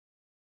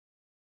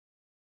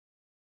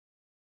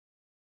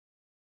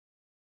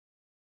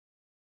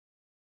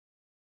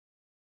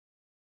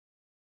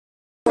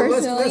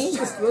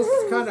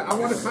let's kind of, I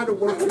want to kind of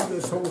work through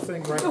this whole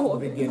thing right from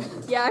the beginning.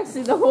 Yeah,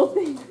 actually the whole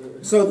thing.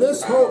 So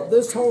this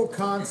whole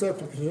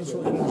concept of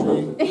potential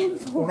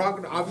energy, we're not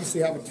going to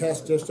obviously have a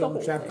test just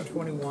on chapter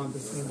 21.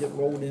 This is going to get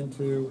rolled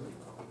into.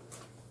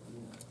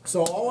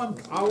 So all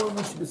I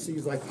want you to see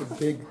is like the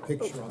big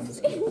picture on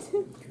this.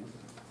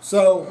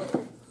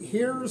 So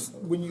here's,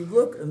 when you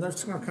look, and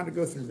that's going to kind of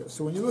go through this.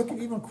 So when you look at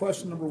even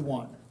question number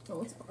 1,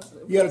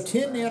 you got a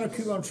 10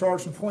 nanocoulomb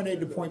charge from point A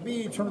to point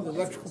B. Determine the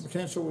electrical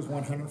potential was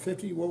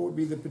 150. What would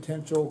be the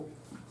potential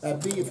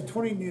at B if a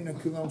 20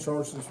 nanocoulomb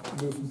charge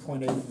is moved from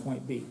point A to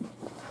point B?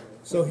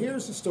 So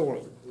here's the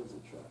story.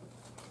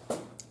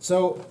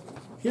 So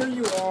here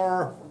you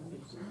are,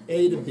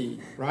 A to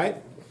B,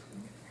 right?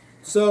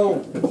 So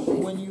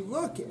when you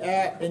look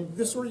at, and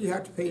this is where you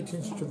have to pay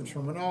attention to the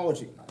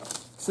terminology. It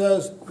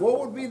says, what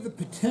would be the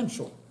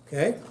potential,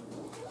 okay?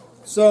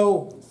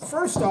 So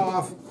first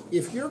off,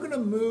 if you're going to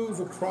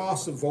move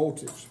across a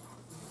voltage,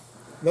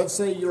 let's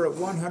say you're at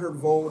 100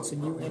 volts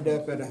and you end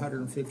up at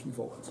 150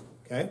 volts,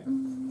 okay?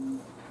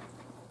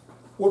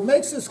 What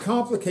makes this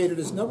complicated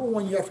is, number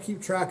one, you have to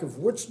keep track of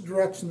which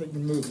direction that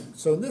you're moving.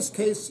 So in this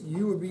case,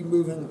 you would be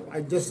moving,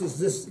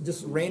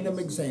 just a random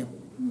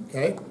example,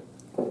 okay?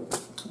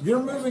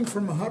 You're moving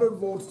from 100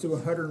 volts to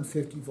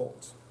 150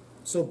 volts.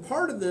 So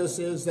part of this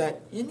is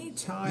that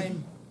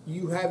anytime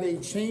you have a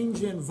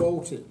change in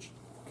voltage,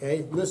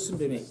 okay, listen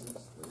to me.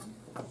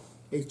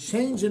 A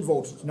change in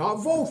voltage, not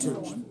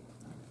voltage,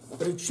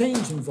 but a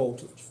change in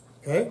voltage,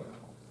 okay?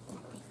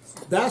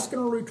 That's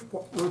going to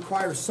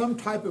require some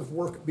type of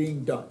work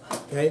being done,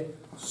 okay?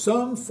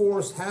 Some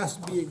force has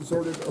to be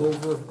exerted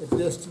over a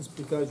distance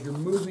because you're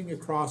moving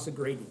across a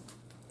gradient.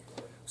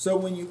 So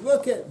when you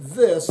look at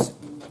this,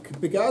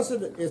 because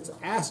it's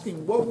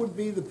asking what would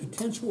be the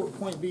potential at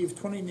point B of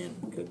 20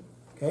 nanocoulomb,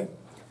 okay?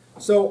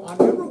 So on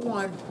number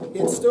 1,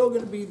 it's still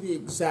going to be the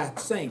exact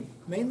same,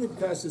 mainly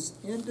because it's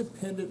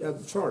independent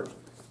of the charge.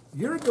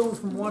 You're going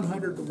from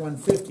 100 to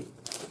 150.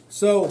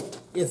 So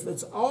if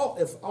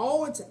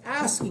all it's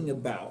asking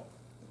about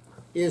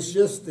is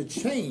just the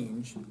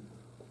change,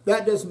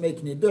 that doesn't make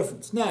any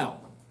difference. Now,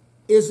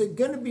 is it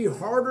going to be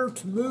harder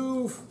to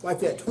move like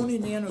that 20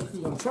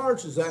 nanocoulomb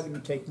charge? Is that going to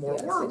take more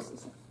work?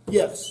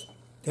 Yes.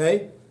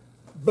 Okay?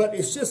 But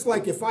it's just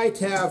like if I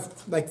have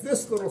like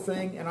this little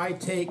thing and I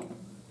take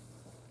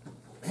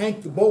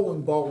Hank the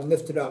bowling ball and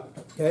lift it up,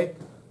 okay?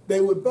 They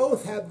would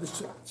both have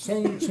the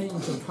same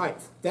change in height.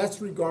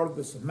 That's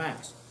regardless of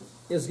mass.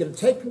 Is it going to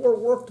take more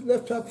work to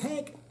lift up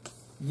Hank?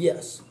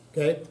 Yes,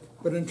 okay?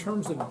 But in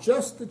terms of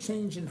just the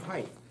change in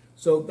height.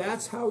 So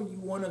that's how you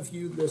want to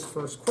view this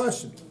first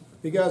question.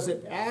 Because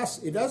it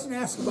doesn't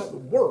ask about the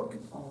work,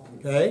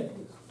 okay?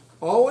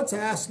 All it's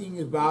asking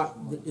about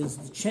is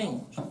the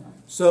change.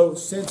 So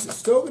since it's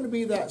still going to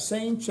be that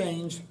same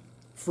change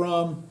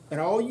from, and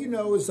all you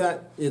know is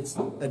that it's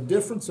a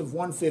difference of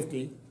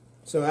 150,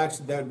 so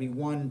actually that would be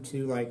 1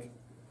 to like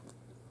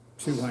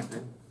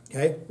 200,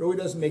 okay? Really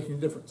doesn't make any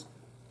difference.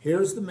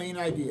 Here's the main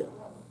idea,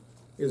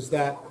 is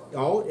that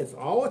if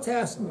all it's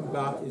asking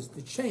about is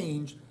the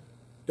change,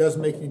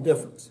 doesn't make any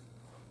difference.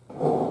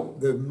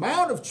 The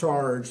amount of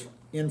charge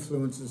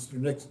influences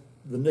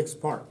the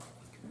next part.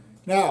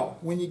 Now,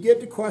 when you get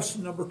to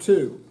question number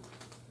 2,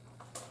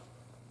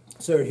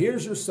 so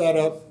here's your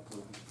setup.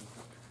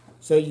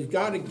 So you've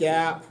got a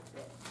gap.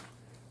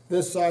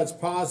 This side's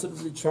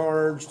positively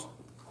charged,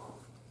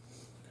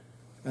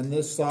 and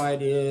this side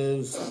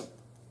is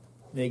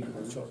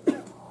negatively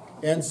charged.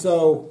 And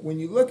so when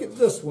you look at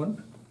this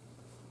one,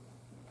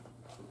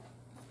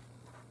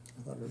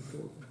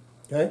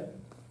 okay?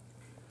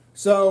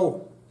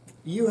 So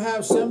you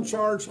have some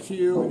charge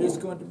Q, it is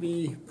going to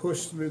be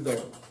pushed through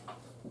there.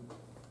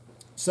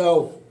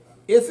 So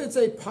if it's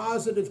a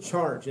positive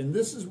charge, and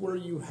this is where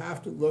you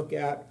have to look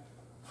at,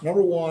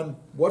 number 1,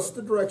 what's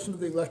the direction of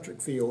the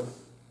electric field?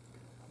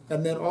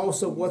 And then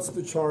also, what's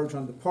the charge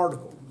on the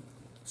particle?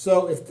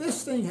 So if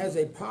this thing has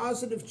a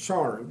positive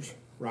charge,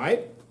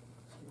 right,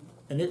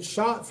 and it's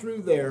shot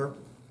through there,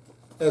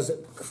 as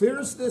it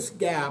clears this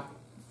gap,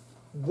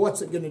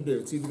 what's it going to do?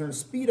 It's either going to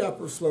speed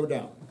up or slow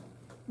down.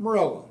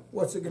 Morella,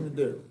 what's it going to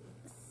do?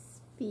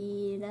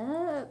 Speed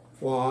up.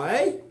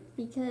 Why?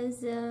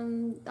 Because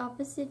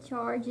opposite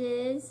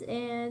charges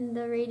and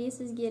the radius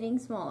is getting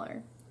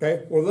smaller.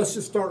 Okay, well, let's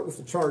just start with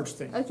the charge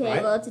thing. Okay,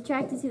 right? well, it's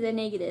attracted to the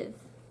negative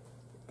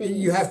thing.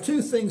 You have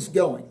 2 things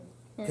going,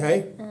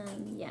 okay?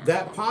 Yeah.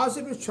 That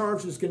positive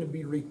charge is going to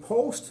be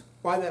repulsed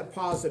by that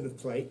positive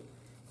plate,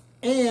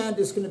 and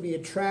it's going to be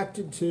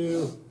attracted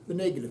to the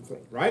negative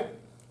plate, right?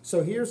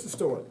 So here's the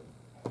story.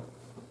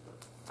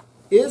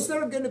 Is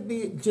there going to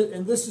be,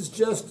 and this is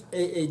just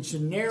a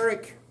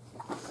generic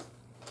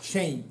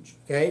change,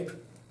 okay?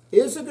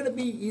 Is there going to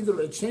be either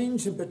a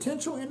change in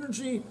potential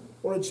energy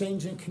or a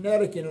change in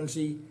kinetic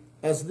energy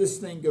as this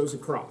thing goes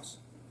across?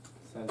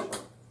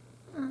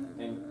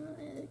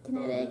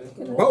 Kinetic.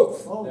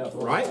 Both,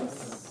 right?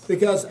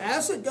 Because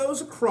as it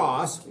goes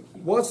across,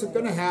 what's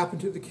going to happen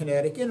to the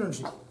kinetic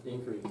energy?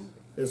 Increase.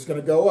 It's going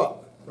to go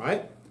up,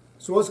 right?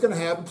 So what's going to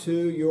happen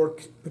to your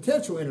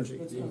potential energy?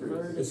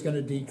 It's going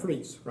to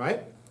decrease,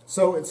 right?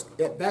 So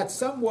that's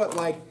somewhat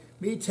like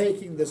me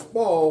taking this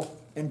ball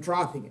and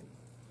dropping it.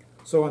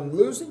 So I'm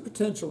losing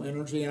potential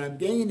energy and I'm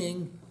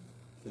gaining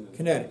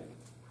kinetic.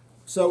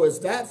 So as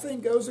that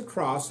thing goes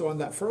across, so on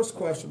that first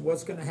question,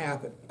 what's going to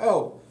happen?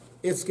 Oh,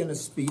 it's going to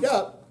speed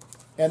up,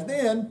 and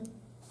then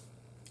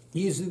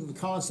using the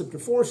concept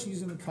of force,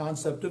 using the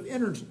concept of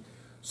energy.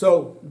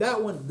 So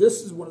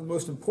this is one of the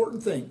most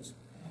important things.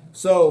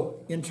 So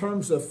in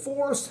terms of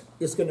force,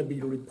 it's going to be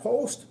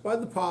repulsed by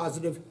the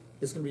positive,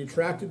 it's going to be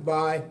attracted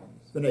by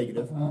the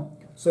negative.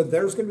 So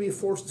there's going to be a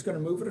force that's going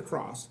to move it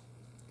across.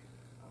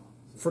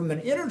 From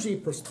an energy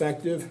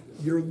perspective,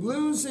 you're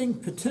losing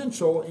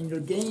potential and you're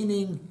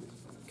gaining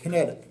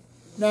kinetic.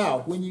 Now,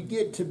 when you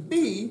get to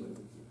B,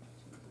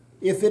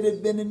 if it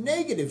had been a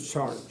negative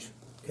charge,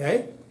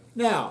 okay?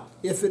 Now,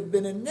 if it had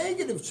been a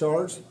negative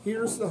charge,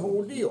 here's the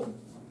whole deal.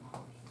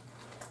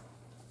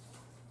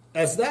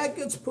 As that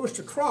gets pushed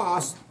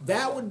across,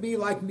 that would be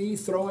like me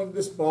throwing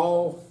this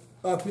ball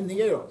up in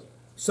the air.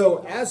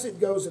 So as it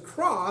goes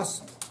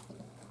across,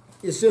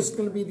 it's just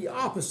going to be the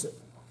opposite.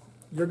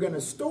 You're going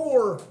to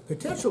store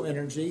potential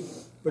energy,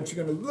 but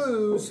you're going to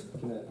lose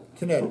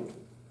kinetic.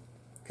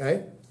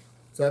 Okay?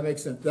 Does that make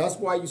sense? That's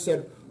why you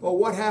said, well,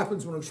 what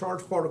happens when a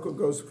charged particle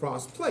goes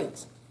across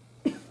plates?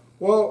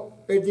 Well,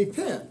 it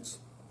depends.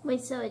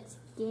 Wait, so it's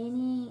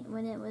gaining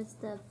when it was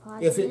the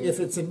positive? If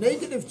it's a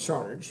negative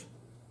charge,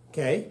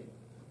 okay,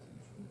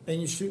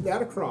 and you shoot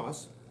that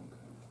across,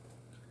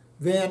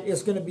 then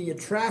it's going to be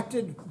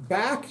attracted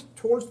back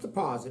towards the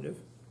positive.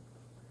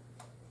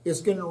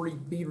 It's going to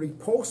be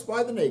repulsed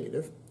by the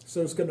negative,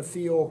 so it's going to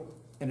feel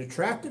an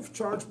attractive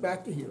charge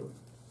back to here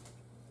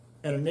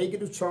and a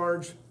negative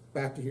charge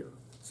back to here.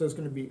 So it's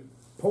going to be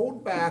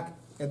pulled back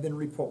and then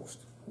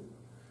repulsed.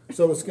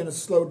 So it's going to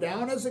slow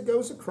down as it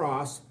goes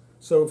across.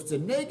 So if it's a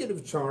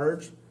negative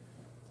charge,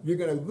 you're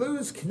going to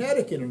lose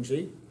kinetic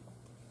energy,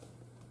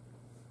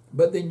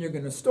 but then you're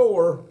going to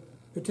store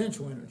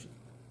potential energy.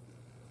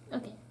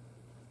 Okay.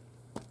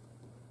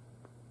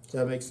 Does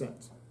that make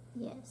sense?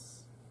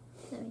 Yes.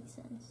 That makes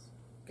sense.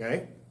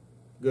 Okay?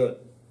 Good.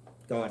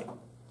 Got it.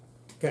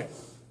 Okay.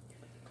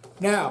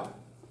 Now,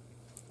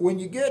 when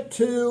you get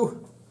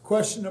to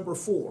question number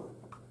 4,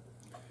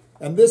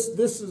 and this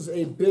is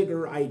a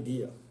bigger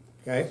idea,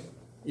 okay?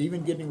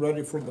 Even getting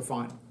ready for the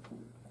final.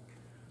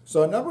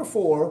 So number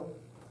 4.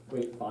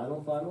 Wait,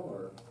 final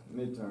or?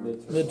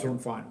 Midterm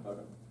final.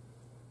 Okay.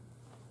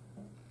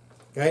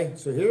 Okay,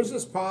 so here's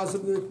this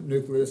positive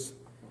nucleus,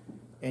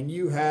 and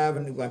you have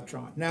an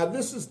electron. Now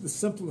this is the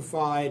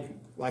simplified,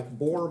 like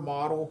Bohr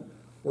model,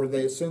 where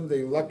they assume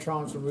the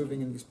electrons are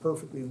moving in these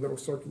perfectly little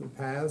circular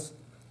paths.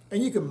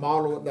 And you can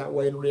model it that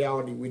way. In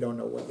reality, we don't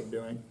know what they're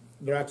doing.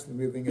 They're actually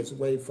moving as a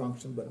wave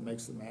function, but it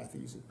makes the math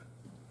easy.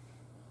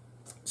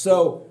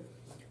 So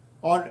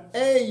on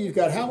A, you've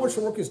got how much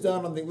work is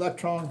done on the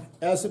electron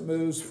as it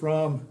moves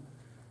from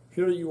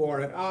here you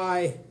are at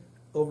I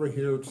over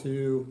here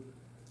to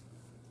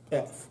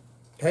F.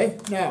 Okay,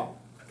 now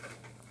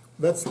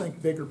let's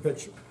think bigger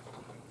picture.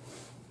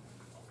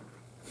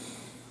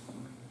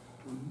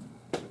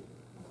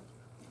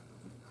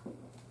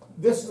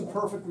 This is a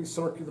perfectly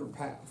circular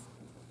path.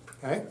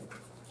 Okay?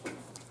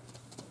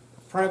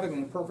 Traveling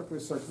in a perfectly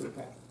circular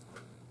path.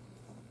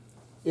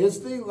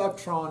 Is the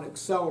electron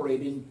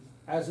accelerating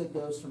as it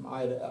goes from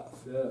I to F?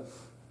 Yes.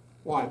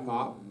 Why,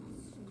 Pop?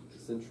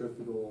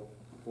 Centrifugal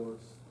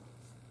force.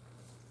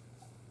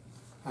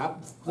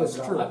 That's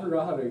true. I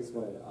forgot how to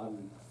explain it.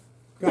 I'm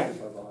Okay.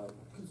 far behind.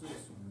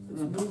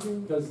 It's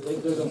moving. Because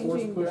there's a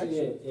force Changing pushing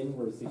direction. it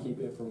inwards to keep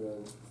it from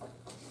going.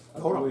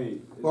 Hold on.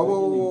 Wait, Whoa, whoa,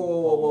 whoa,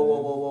 whoa, whoa,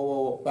 whoa, whoa,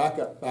 whoa, whoa. Back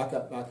up, back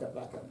up, back up,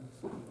 back up.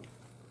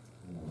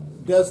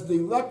 Does the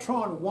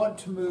electron want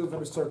to move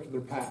in a circular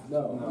path?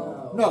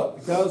 No. No,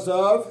 because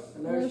of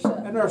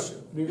Inertia.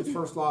 inertia, Newton's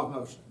first law of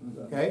motion.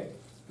 Okay?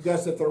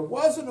 Because if there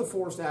wasn't a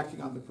force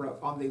acting on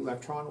the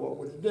electron, what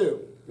would it do?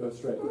 Go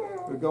straight.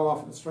 It would go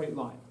off in a straight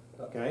line.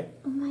 Okay?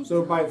 Oh my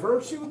So God. by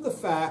virtue of the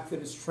fact that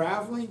it's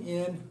traveling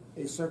in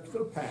a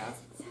circular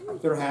path,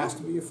 there has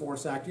to be a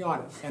force acting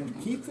on it.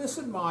 And keep this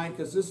in mind,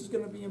 because this is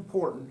going to be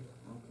important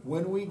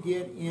when we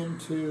get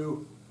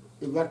into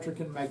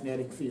electric and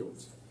magnetic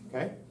fields.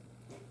 Okay?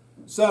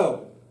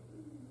 So,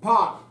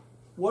 Pop,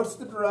 what's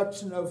the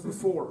direction of the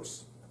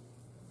force?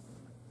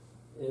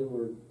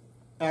 Inward.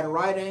 At a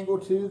right angle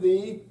to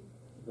the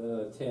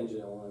The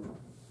tangent line.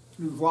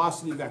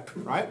 velocity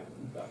vector, right?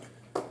 Okay.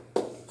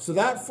 So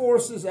that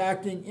force is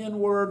acting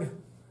inward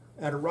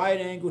at a right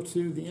angle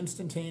to the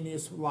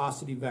instantaneous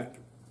velocity vector.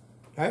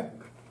 Okay?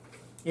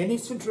 Any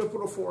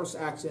centripetal force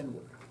acts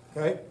inward.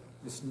 Okay?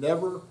 It's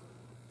never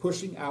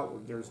pushing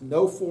outward. There's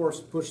no force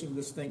pushing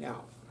this thing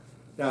out.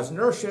 Now, as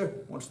inertia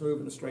wants to move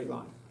in a straight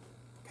line.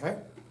 Okay?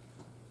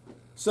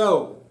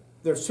 So,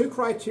 there's 2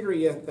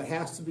 criteria that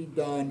has to be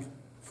done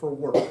for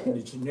work, in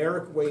a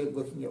generic way of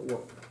looking at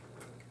work.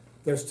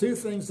 There's 2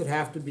 things that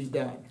have to be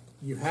done.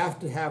 You have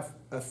to have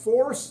a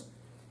force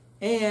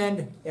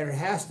and there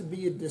has to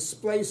be a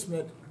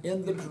displacement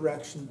in the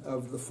direction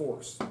of the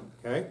force,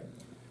 okay?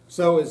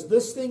 So as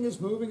this thing is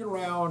moving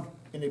around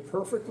in a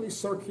perfectly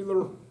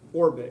circular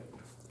orbit,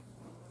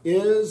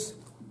 is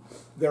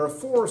there a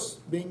force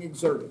being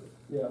exerted?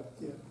 Yeah.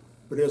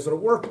 But is there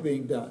work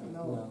being done?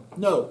 No.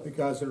 No,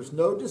 because there's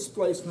no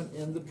displacement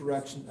in the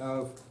direction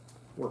of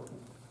work,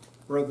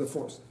 or of the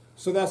force.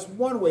 So that's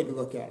one way to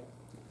look at it.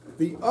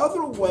 The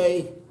other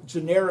way,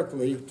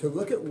 generically, to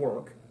look at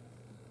work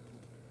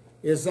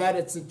is that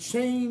it's a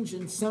change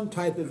in some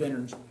type of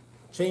energy.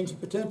 Change in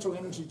potential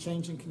energy,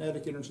 change in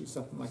kinetic energy,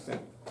 something like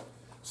that.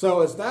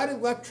 So as that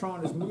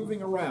electron is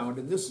moving around,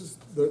 and this is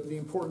the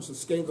importance of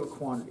scalar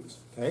quantities,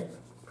 okay?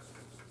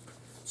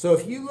 So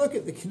if you look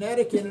at the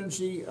kinetic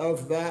energy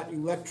of that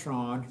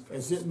electron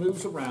as it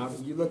moves around,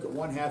 and you look at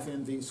 1/2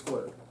 mv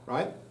squared,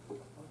 right?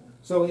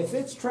 So if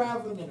it's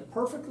traveling in a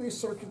perfectly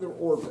circular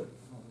orbit,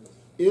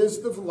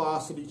 is the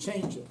velocity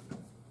changing?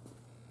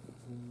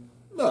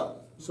 No.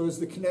 So is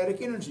the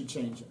kinetic energy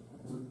changing?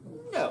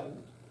 No.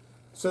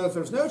 So if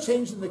there's no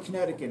change in the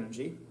kinetic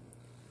energy,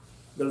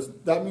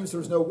 that means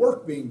there's no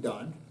work being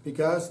done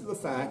because of the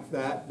fact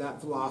that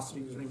that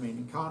velocity is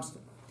remaining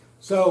constant.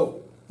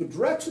 So the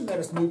direction that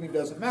it's moving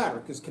doesn't matter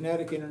because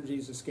kinetic energy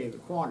is a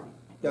scalar quantity.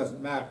 It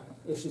doesn't matter.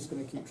 It's just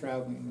going to keep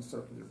traveling in a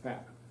circular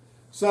path.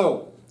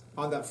 So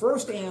on that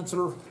first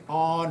answer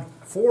on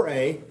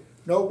 4A,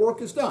 no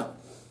work is done,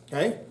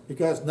 okay?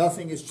 Because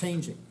nothing is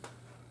changing.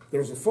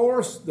 There's a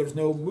force, there's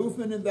no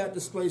movement in that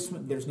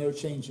displacement, there's no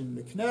change in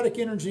the kinetic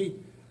energy,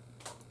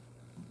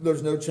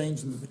 there's no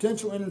change in the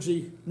potential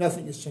energy,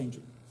 nothing is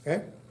changing,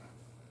 okay?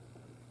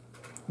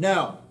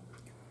 Now,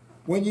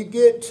 when you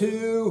get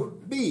to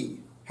B,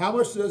 how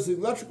much does the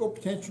electrical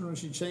potential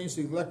energy change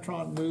the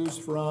electron moves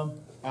from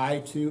I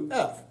to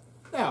F?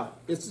 Now,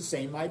 it's the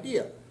same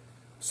idea.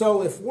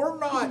 So if we're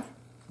not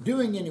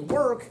doing any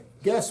work,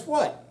 guess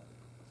what?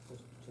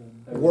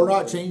 We're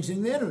not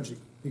changing the energy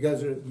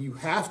because you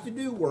have to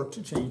do work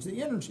to change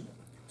the energy.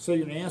 So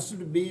your answer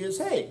to B is,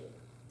 hey,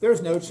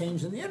 there's no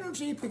change in the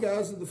energy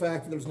because of the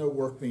fact that there's no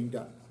work being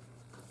done.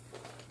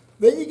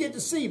 Then you get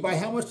to C by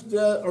how much,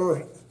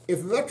 or if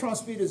electron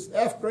speed is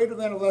F greater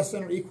than or less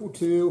than or equal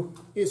to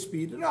its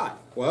speed at I.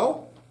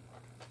 Well,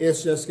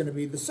 it's just going to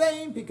be the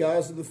same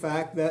because of the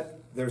fact that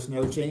there's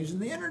no change in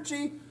the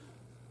energy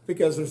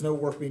because there's no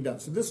work being done.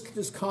 So this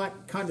just kind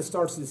of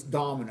starts this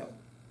domino,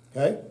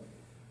 okay?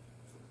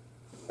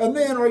 And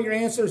then are your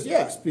answers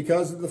yes,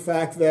 because of the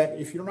fact that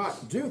if you're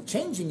not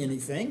changing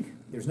anything,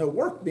 there's no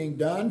work being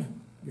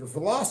done, your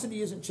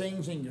velocity isn't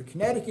changing, your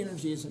kinetic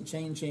energy isn't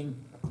changing,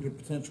 your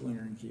potential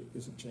energy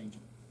isn't changing.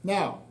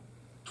 Now,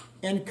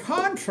 in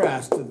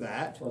contrast to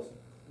that,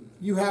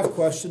 you have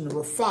question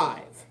number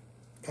 5,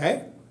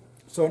 okay?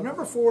 So in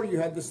number 4, you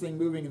had this thing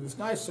moving in this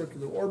nice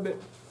circular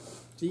orbit.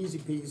 It's easy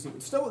peasy.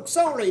 It's still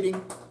accelerating,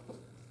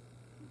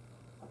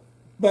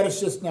 but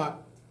it's just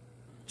not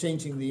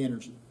changing the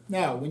energy.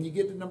 Now, when you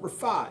get to number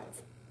 5,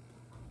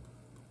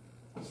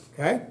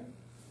 okay?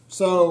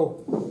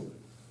 So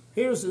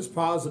here's this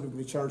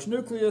positively charged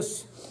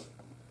nucleus,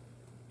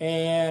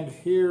 and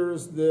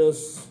here's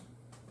this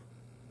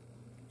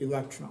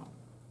electron.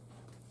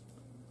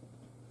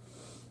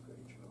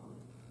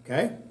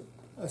 Okay?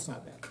 That's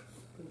not bad.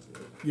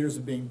 Years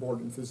of being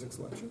bored in physics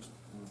lectures.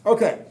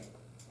 Okay,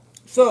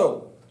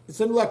 so it's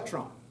an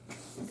electron.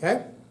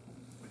 Okay?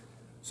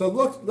 So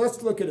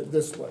let's look at it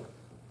this way.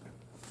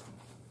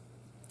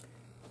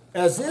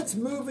 As it's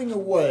moving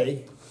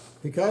away,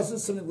 because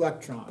it's an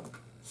electron,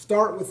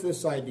 start with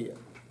this idea.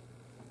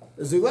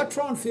 Is the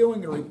electron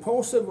feeling a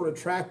repulsive or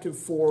attractive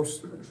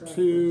force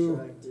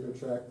to...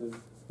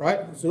 Attractive.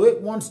 Right? So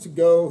it wants to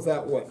go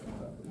that way.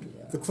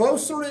 The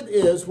closer it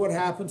is, what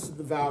happens to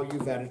the value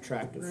of that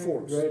attractive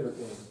force? Greater.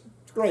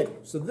 It's greater.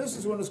 So this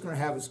is when it's going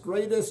to have its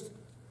greatest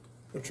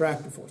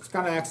attractive force. It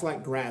kind of acts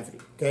like gravity,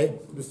 okay?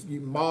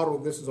 You model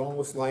this is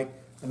almost like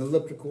an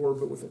elliptical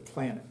orbit with a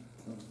planet,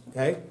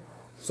 okay?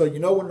 So you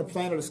know when the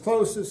planet is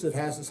closest, it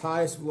has its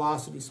highest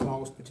velocity,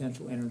 smallest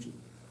potential energy.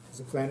 As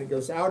the planet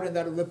goes out in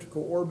that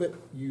elliptical orbit,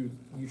 you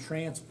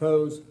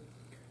transpose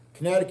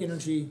kinetic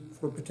energy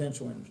for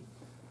potential energy.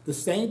 The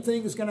same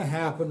thing is going to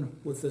happen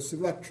with this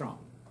electron,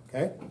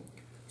 okay?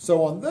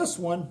 So on this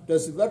one,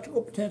 does the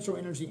electrical potential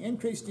energy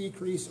increase,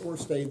 decrease, or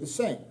stay the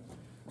same?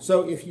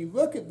 So if you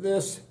look at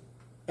this,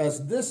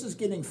 as this is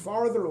getting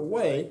farther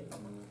away,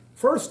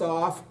 first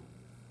off,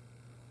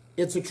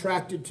 it's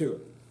attracted to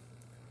it.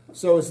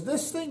 So as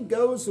this thing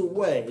goes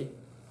away,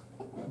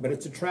 but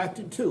it's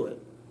attracted to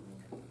it,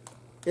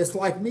 it's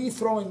like me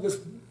throwing this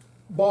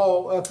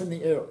ball up in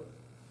the air.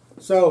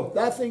 So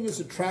that thing is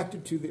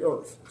attracted to the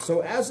Earth.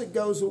 So as it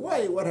goes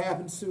away, what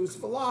happens to its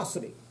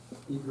velocity?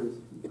 Decrease.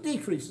 It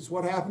decreases.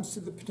 What happens to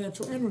the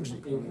potential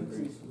energy?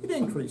 Increase. It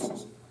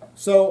increases.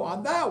 So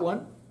on that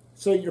one,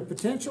 so your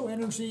potential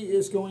energy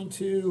is going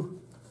to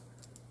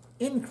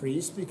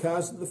increase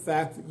because of the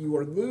fact that you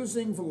are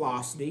losing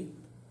velocity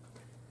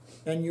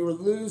and you're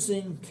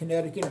losing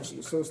kinetic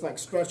energy. So it's like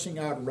stretching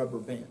out a rubber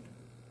band,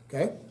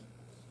 okay?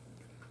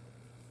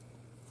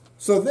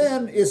 So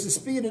then, is the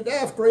speed at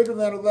f greater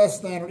than or less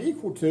than or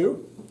equal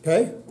to?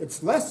 Okay,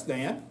 it's less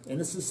than,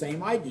 and it's the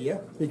same idea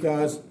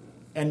because,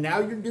 and now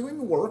you're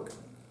doing work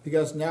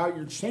because now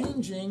you're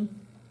changing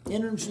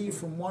energy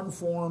from one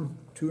form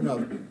to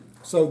another.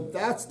 So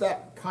that's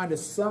that kind of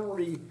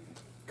summary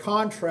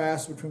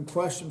contrast between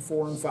question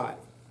 4 and 5.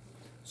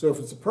 So if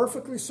it's a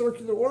perfectly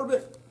circular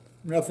orbit,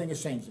 nothing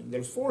is changing.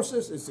 There's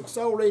forces, it's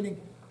accelerating,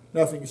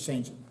 nothing is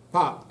changing.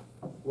 Pop.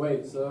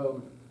 Wait,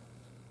 so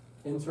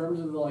in terms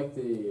of like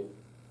the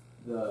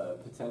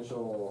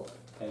potential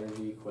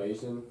energy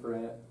equation for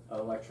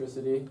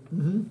electricity,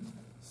 Mm-hmm.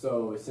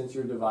 so since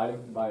you're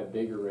dividing by a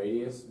bigger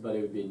radius, but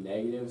it would be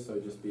negative, so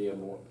it'd just be a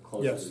more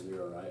closer Yes. to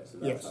zero, right? So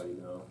that's Yes. how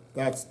you know.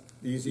 That's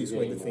the easiest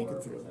you're way to getting think more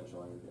it through.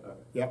 potential energy. Okay.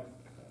 Yep.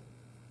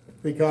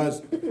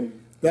 Because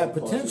that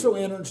potential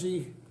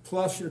energy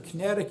plus your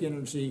kinetic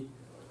energy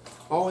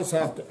always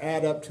have to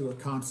add up to a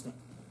constant.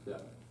 Yeah.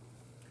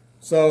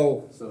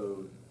 So,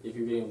 So if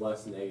you're getting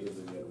less negative,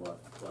 then you get less.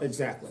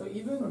 exactly. So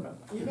even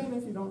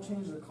if you don't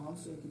change the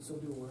constant, you can still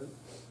do work.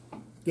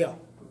 Yeah,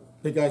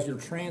 because you're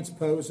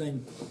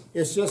transposing.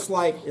 It's just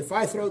like if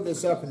I throw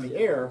this up in the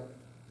air,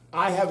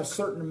 I have a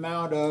certain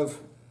amount of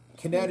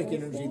kinetic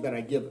energy that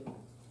I give it.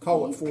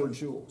 Call it 4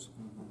 joules.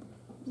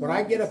 When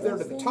I get up there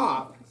to the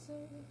top,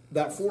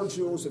 that 4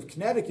 joules of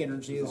kinetic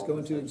energy is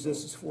going to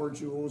exist as 4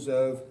 joules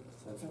of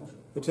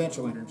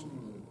potential energy.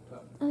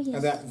 Oh, yes.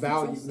 And that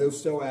value, those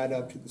still add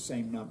up to the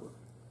same number.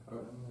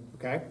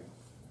 Okay?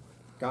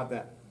 Got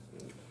that?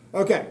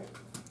 Okay.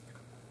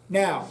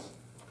 Now,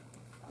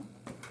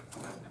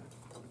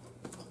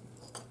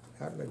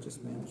 how did I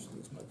just manage to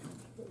lose my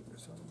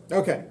pen?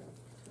 Okay.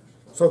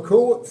 So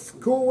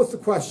cool with the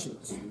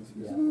questions.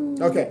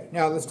 Okay,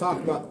 now let's talk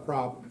about the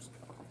problems.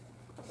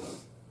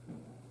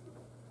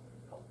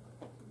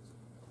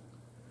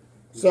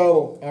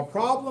 So,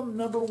 problem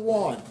number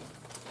 1.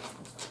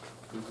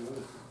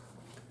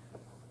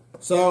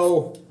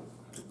 So,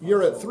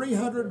 you're at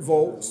 300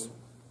 volts.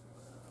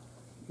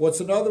 What's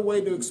another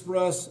way to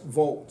express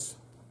volts?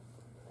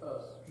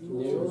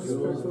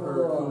 Joules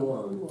per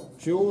coulomb.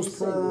 Joules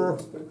per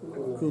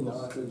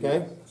coulomb.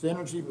 Okay? It's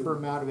energy per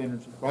amount of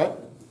energy, right?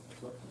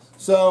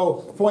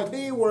 So, point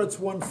B, where it's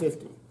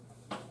 150.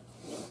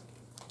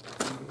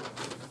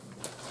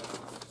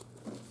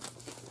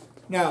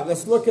 Now,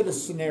 let's look at a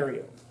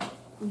scenario.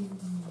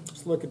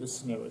 Let's look at a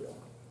scenario.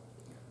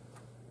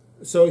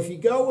 So if you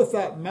go with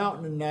that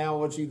mountain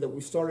analogy that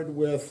we started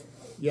with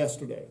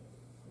yesterday,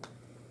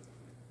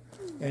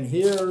 and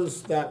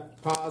here's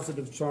that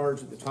positive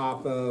charge at the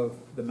top of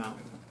the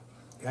mountain,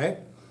 okay?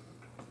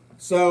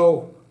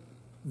 So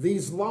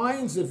these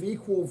lines of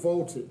equal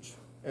voltage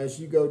as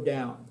you go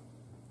down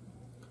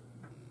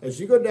are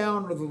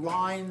the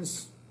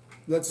lines,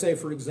 let's say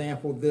for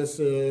example, let's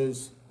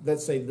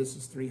say this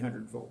is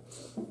 300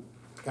 volts,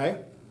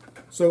 okay?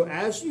 So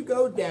as you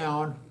go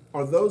down,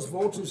 are those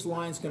voltage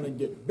lines going to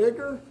get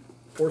bigger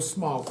or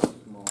smaller?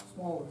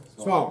 Smaller.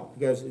 Smaller,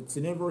 because it's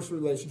an inverse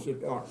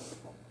relationship to R.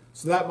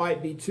 So that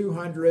might be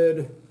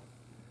 200,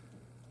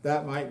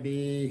 that might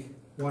be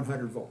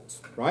 100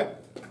 volts, right?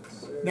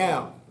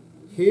 Now,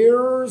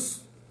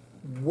 here's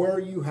where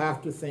you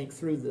have to think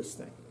through this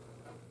thing.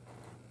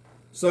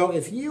 So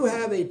if you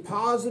have a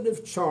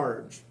positive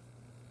charge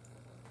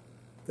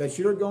that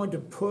you're going to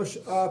push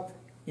up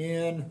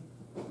in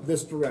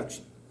this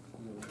direction,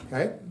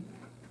 okay?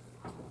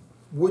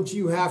 Would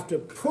you have to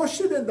push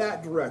it in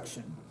that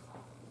direction,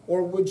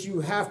 or would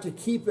you have to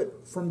keep it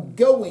from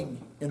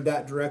going in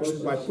that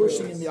direction by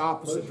pushing in the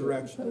opposite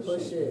direction?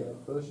 Push it.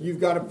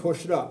 You've got to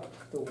push it up.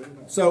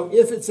 So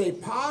if it's a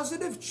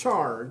positive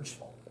charge,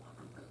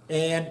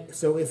 and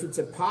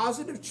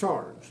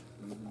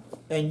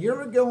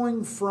you're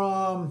going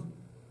from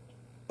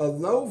a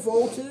low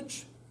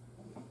voltage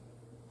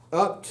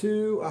up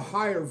to a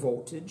higher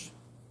voltage,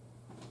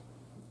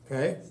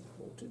 okay,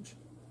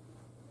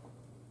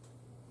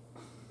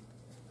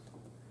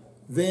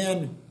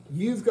 then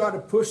you've got to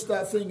push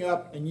that thing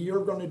up and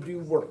you're going to do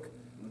work.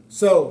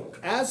 So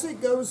as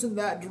it goes in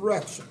that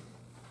direction,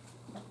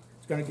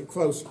 it's going to get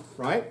closer,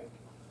 right?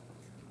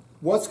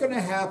 What's going to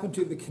happen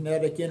to the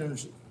kinetic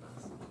energy?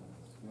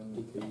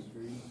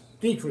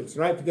 Decrease,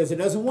 right? Because it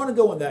doesn't want to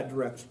go in that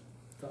direction.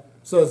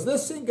 So as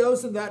this thing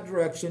goes in that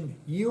direction,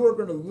 you are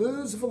going to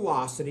lose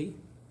velocity,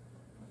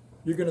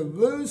 you're going to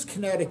lose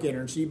kinetic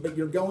energy, but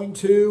you're going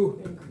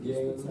to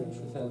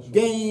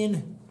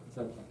gain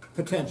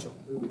potential.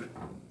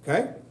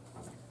 Okay?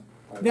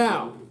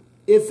 Now,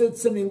 if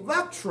it's an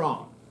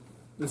electron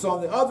that's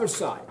on the other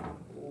side,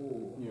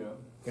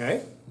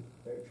 okay?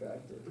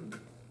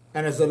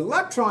 And as an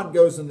electron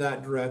goes in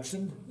that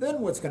direction,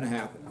 then what's going to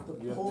happen?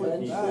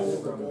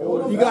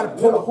 You got to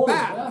pull it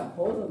back.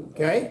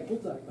 Okay?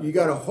 You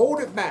got to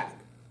hold it back.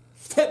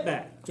 Step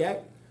back,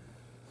 Jack.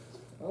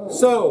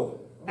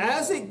 So,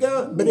 as it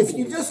goes, but if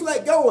you just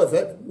let go of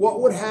it, what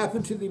would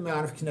happen to the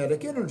amount of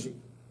kinetic energy?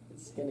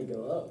 It's going to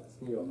go up. It's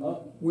going to go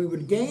up. We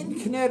would gain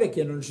kinetic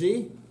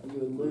energy. And you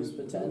would lose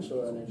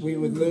potential energy. We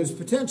would lose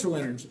potential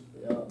energy.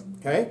 Yeah.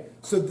 Okay?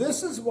 So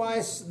this is why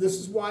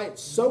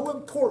it's so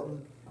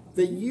important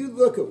that you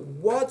look at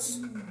what's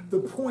the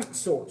point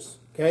source,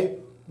 okay?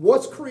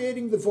 What's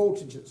creating the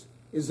voltages?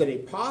 Is it a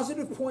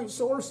positive point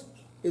source?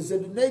 Is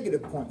it a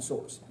negative point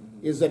source?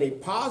 Is it a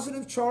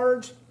positive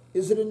charge?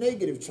 Is it a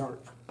negative charge?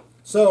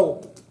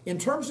 So, in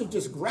terms of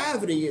just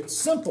gravity, it's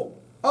simple.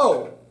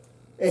 Oh,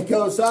 it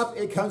goes up,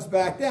 it comes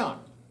back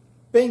down.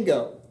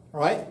 Bingo,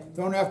 right?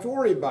 Don't have to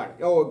worry about it.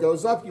 Oh, it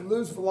goes up, you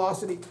lose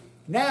velocity.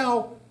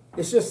 Now,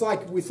 it's just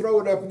like we throw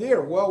it up in the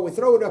air. Well, we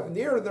throw it up in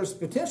the air, there's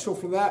potential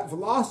for that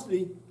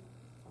velocity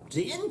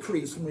to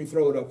increase when we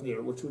throw it up in the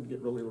air, which would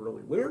get really,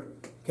 really weird.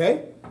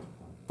 Okay?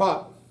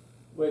 Pop.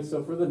 Wait,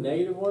 so for the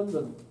negative one,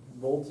 the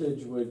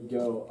voltage would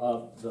go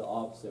up the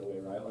opposite way,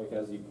 right? Like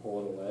as you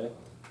pull it away?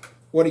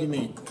 What do you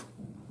mean?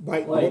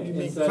 By, what Like, do you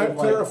mean? instead of, like-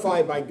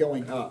 Clarify by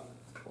going up.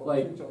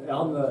 Like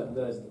on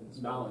the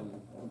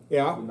mountain,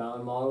 Yeah? the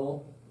mountain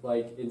model,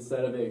 like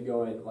instead of it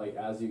going like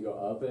as you go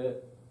up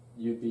it,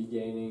 you'd be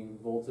gaining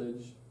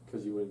voltage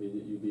because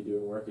you'd be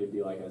doing work. It'd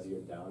be like as you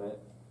go down it.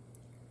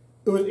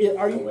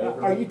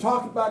 Are you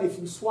talking about if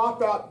you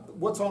swap out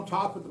what's on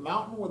top of the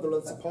mountain, whether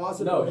it's a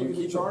positive No, or you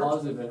negative keep charge? a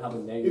positive and have a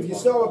negative. If you on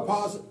still have top.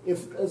 a positive,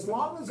 if as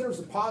long as there's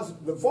a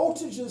positive, the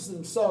voltages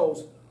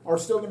themselves are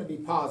still going to be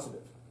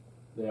positive.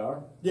 They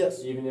are.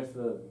 Yes, Even if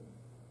the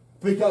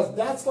because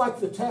that's like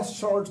the test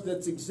charge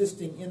that's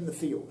existing in the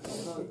field. I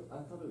thought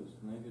it was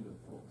negative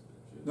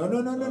voltage. No,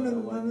 no, no, no, no,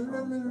 no, no,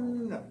 no, no,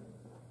 no, no.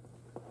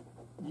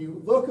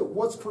 You look at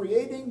what's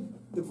creating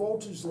the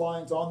voltage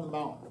lines on the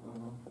mountain.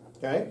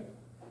 Okay?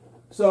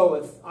 So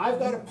if I've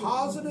got a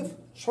positive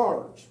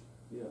charge,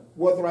 Yeah.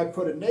 whether I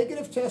put a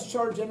negative test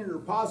charge in it or a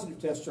positive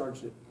test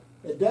charge in it,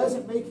 it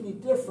doesn't make any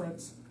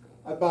difference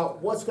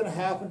about what's going to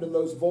happen to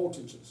those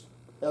voltages.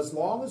 As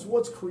long as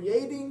what's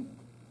creating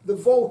the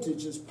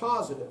voltage is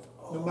positive,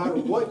 no matter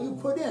what you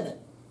put in it,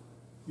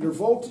 your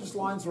voltage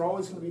lines are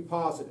always going to be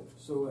positive.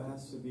 So it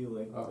has to be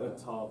like Okay. a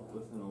top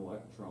with an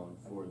electron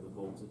for the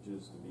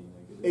voltages to be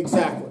negative.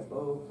 Exactly.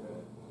 Okay.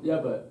 yeah,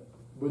 but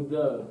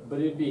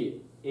it'd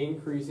be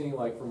increasing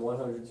like from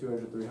 100,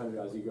 200, 300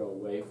 as you go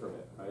away from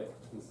it, right?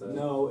 Instead.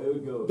 No, it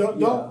would go.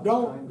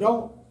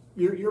 Don't.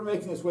 You're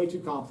making this way too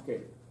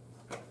complicated.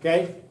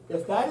 Okay?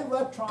 If that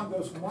electron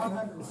goes from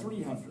 100 to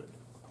 300,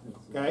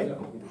 okay,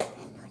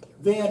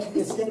 then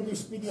it's going to be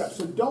speeding up.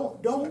 So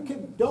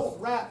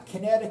don't wrap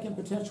kinetic and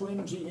potential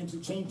energy into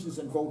changes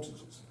in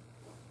voltages.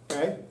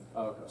 Okay?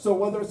 Okay. So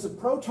whether it's a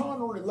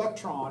proton or an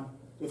electron,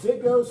 if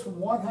it goes from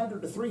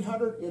 100 to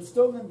 300, it's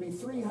still going to be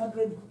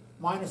 300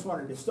 minus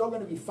 100. It's still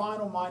going to be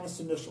final minus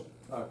initial.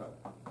 Okay.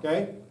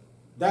 Okay?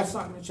 That's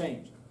not going to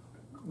change.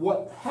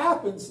 What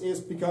happens is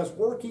because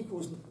work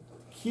equals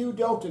Q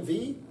delta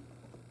V,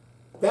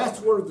 that's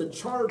where the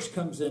charge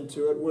comes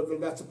into it, whether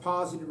that's a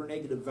positive or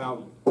negative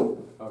value. Okay.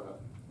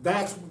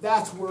 That's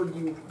where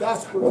you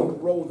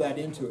roll that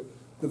into it.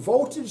 The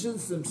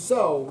voltages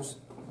themselves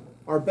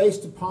are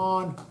based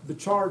upon the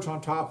charge on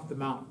top of the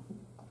mountain.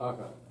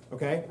 Okay.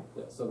 Okay?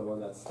 Yeah, so the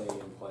one that's staying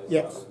in place.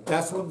 Yes,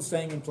 that's what I'm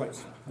staying in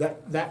place.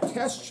 That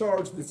test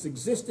charge that's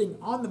existing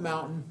on the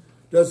mountain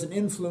doesn't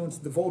influence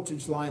the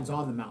voltage lines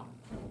on the mountain.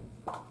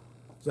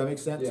 Does that make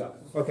sense? Yeah.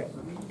 Okay.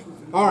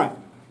 All right.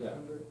 Yeah.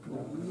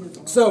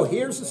 So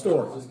here's the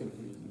story. Just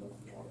confused.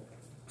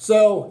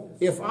 So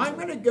if I'm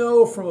going to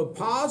go from a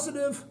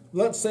positive,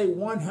 let's say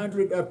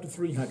 100 up to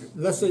 300.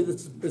 Let's say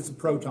it's a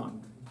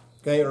proton,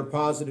 okay, or a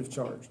positive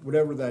charge,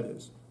 whatever that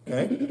is,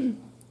 okay?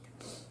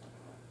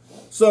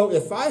 So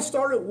if I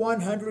start at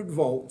 100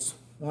 volts,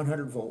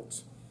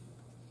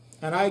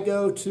 and I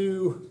go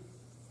to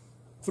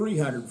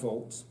 300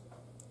 volts,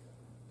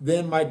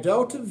 then my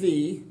delta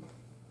V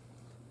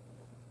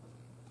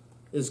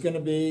is going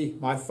to be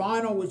my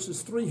final, which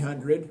is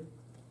 300,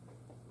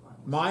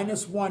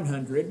 minus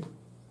 100,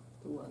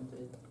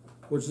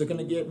 which is going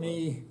to get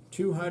me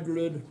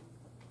 200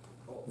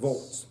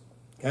 volts.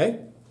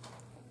 Okay?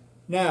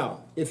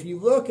 Now, if you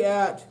look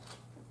at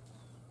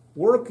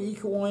work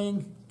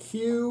equaling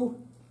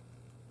Q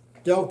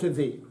delta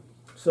V.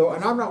 So,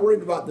 and I'm not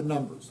worried about the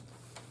numbers.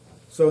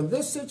 So in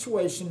this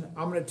situation,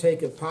 I'm going to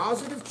take a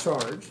positive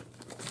charge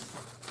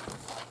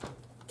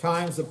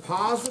times a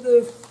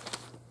positive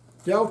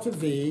delta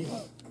V,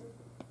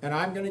 and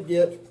I'm going to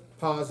get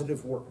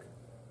positive work.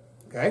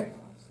 Okay?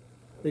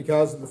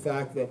 Because of the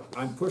fact that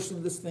I'm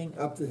pushing this thing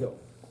up the hill.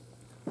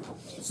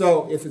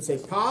 So if it's a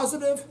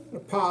positive,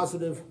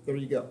 there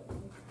you go.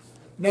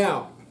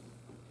 Now,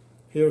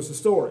 here's the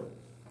story.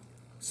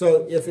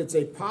 So if it's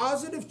a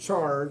positive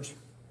charge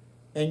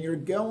and you're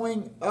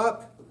going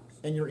up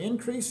and you're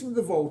increasing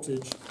the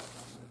voltage,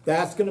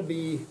 that's going to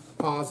be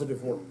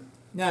positive work.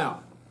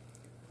 Now,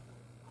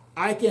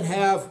 I can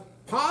have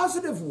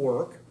positive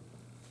work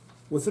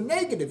with a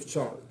negative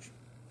charge,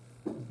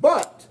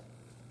 but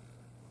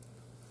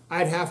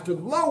I'd have to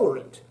lower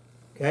it,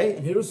 okay?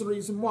 And here's the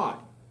reason why.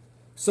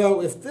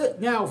 So if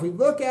we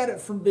look at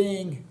it from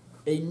being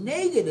a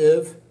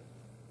negative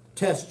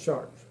test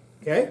charge,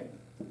 okay?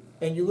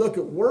 And you look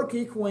at work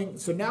equaling,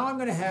 so now I'm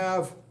going to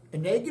have a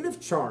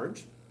negative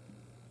charge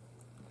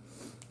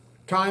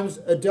times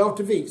a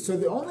delta V. So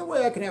the only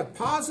way I can have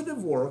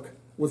positive work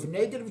with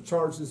negative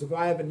charge is if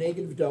I have a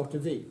negative delta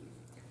V,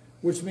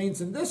 which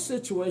means in this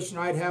situation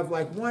I'd have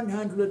like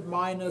 100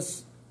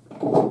 minus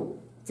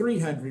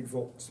 300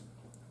 volts.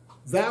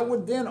 That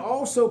would then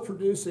also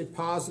produce a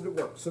positive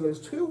work. So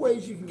there's two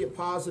ways you can get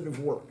positive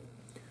work.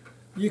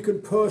 You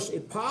can push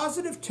a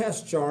positive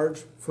test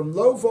charge from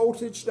low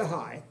voltage to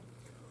high,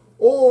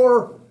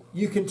 or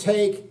you can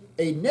take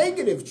a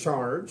negative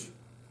charge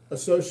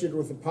associated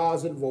with a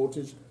positive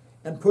voltage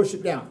and push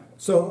it down.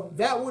 So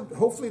that would,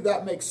 hopefully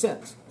that makes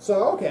sense.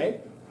 So,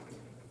 okay,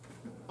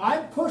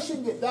 I'm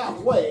pushing it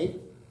that way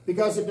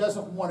because it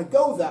doesn't want to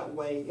go that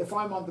way if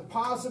I'm on the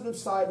positive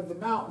side of the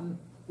mountain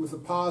with a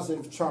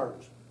positive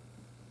charge.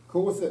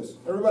 Cool with this?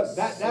 Everybody,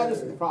 that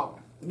is the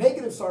problem. The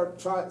negative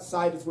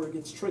side is where it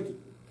gets tricky,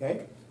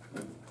 okay?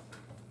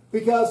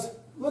 Because,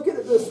 look at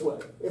it this way.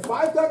 If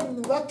I've got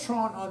an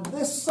electron on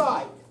this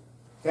side,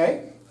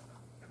 okay,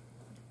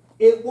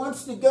 it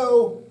wants to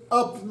go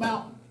up the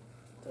mountain.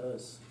 It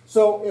does.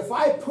 So if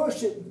I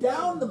push it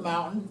down the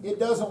mountain, it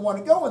doesn't want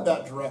to go in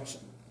that direction,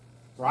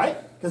 right?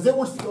 Because it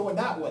wants to go in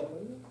that way.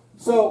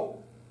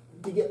 So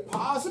to get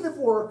positive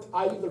work,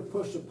 I either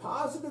push a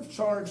positive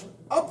charge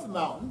up the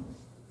mountain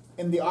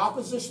in the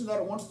opposition that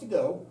it wants to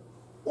go,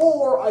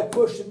 or I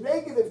push a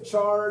negative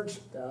charge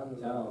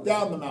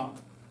down the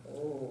mountain.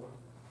 Oh.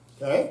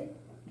 Okay?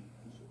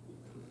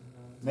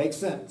 Makes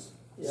sense.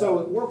 Yeah. So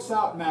it works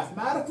out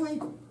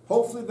mathematically.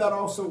 Hopefully that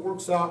also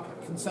works out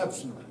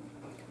conceptually.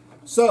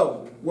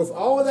 So with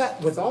all of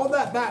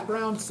that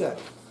background set,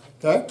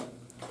 okay?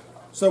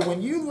 So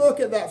when you look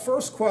at that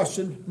first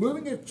question,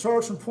 moving a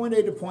charge from point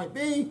A to point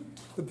B,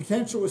 the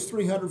potential is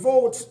 300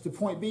 volts to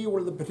point B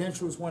where the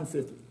potential is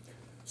 150.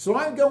 So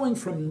I'm going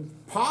from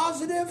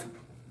positive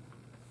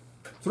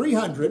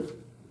 300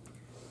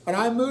 and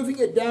I'm moving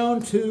it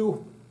down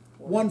to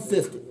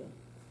 150.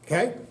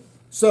 Okay?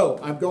 So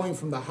I'm going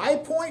from the high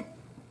point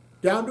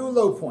down to a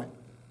low point.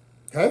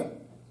 Okay?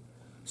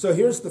 So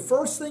here's the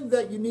first thing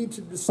that you need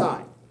to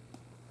decide.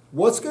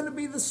 What's going to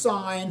be the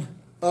sign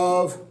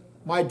of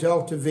my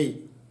delta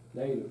V?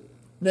 Negative.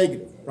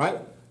 Negative, right?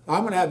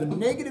 I'm going to have a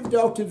negative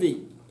delta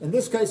V. In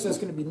this case, that's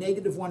going to be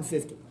negative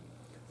 150.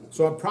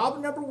 So on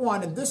problem number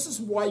one, and this is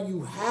why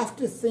you have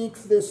to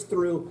think this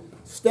through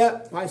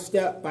step by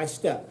step by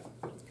step.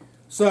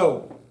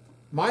 So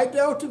my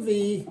delta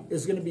V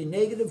is going to be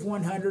negative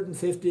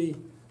 150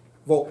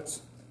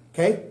 volts.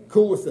 Okay?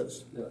 Cool with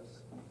this? Yes.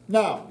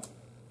 Now,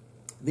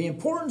 the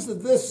importance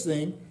of this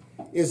thing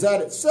is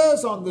that it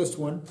says on this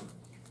one,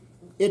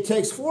 it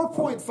takes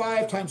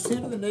 4.5 times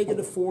 10 to the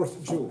negative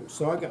 4th joules.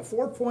 So I got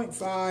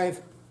 4.5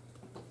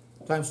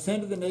 times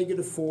 10 to the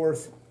negative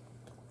 4th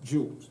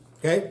joules.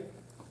 Okay?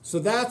 So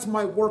that's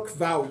my work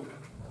value.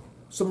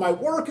 So my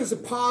work is a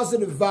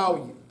positive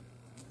value.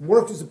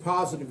 Work is a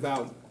positive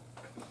value.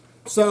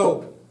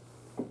 So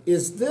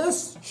is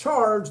this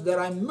charge that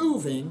I'm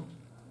moving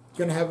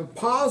going to have a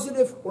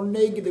positive or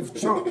negative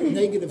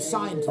negative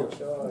sign to it?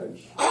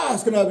 Charge.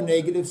 It's going to have a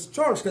negative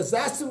charge because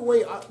that's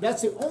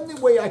the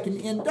only way I can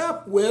end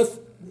up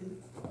with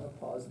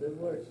Positive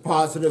work.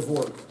 positive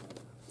work.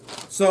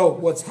 So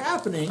what's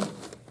happening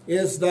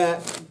is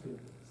that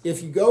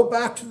if you go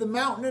back to the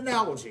mountain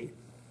analogy,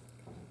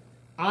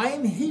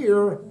 I'm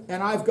here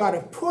and I've got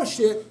to push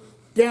it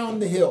down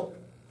the hill.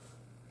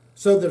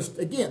 So there's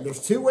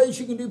two ways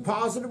you can do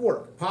positive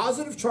work.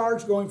 Positive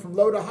charge going from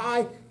low to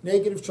high,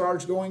 negative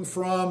charge going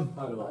from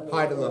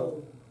high to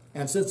low.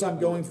 And since I'm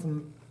going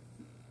from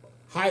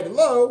high to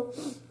low,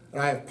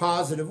 and I have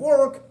positive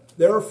work,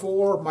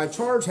 therefore my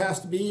charge has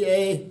to be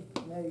a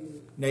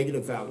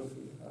negative value.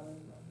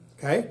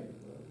 Okay?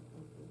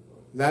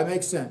 That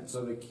makes sense.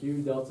 So the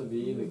Q delta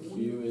V, the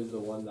Q is the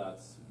one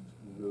that's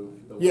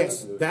moved. The one Yes,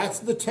 that's moved. that's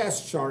the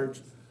test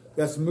charge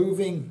that's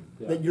moving,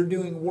 that Yeah. you're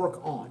doing work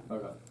on.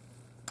 Okay.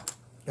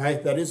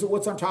 Okay? That isn't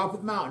what's on top of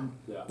the mountain.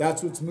 Yeah.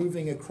 That's what's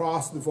moving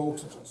across the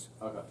voltages.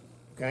 Okay.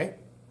 Okay?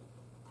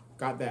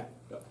 Got that.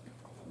 Yep.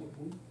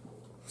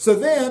 So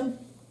then,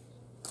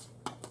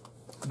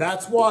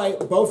 that's why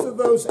both of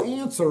those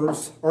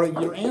answers, or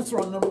your answer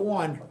on number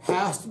one,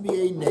 has to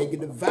be a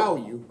negative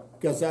value,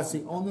 because that's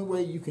the only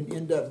way you can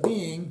end up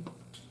ending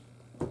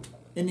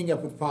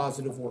up with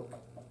positive work.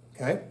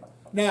 Okay?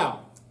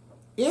 Now,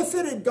 if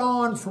it had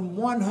gone from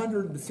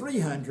 100 to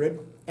 300,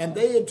 and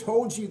they had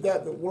told you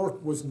that the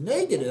work was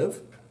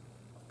negative,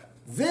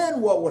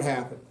 then what would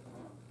happen?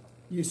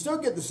 You still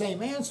get the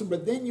same answer,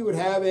 but then you would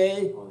have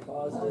a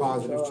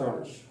positive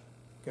charge.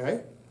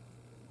 Okay?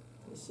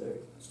 Yes, sir.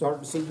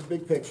 Starting to see the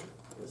big picture.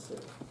 Yes, sir.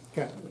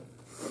 Okay.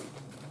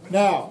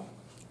 Now,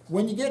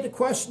 when you get to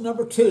question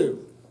number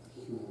two,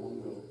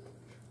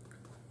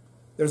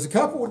 there's a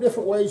couple of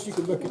different ways you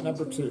could look at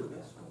number two.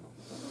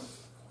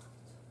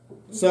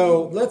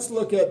 So let's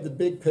look at the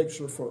big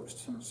picture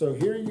first. So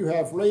here you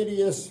have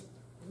radius,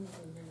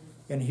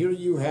 and here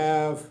you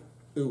have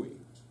OOI,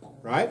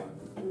 right?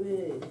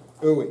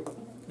 OOI.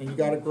 And you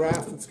got a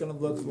graph that's going to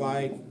look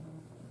like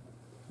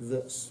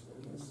this.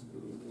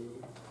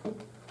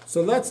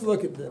 So let's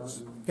look at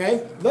this,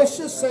 okay? Let's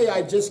just say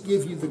I just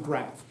give you the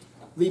graph.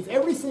 Leave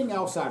everything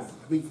else out.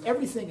 Leave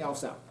everything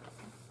else out.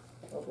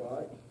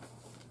 Alright.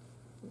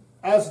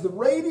 As the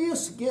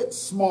radius gets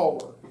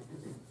smaller,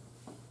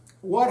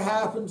 what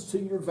happens to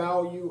your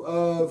value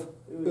of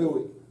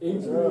ooey?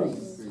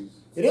 Increase.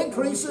 It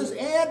increases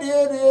and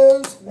it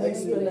is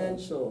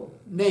Exponential.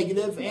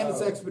 negative and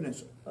it's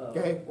exponential.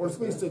 Okay? Or at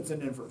least it's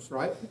an inverse,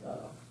 right?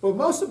 But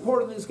most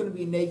importantly, it's going to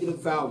be negative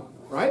value,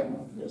 right?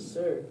 Yes,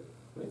 sir.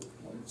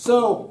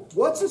 So,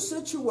 what's a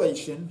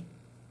situation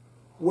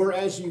where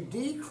as you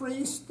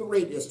decrease the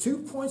radius, 2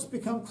 points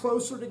become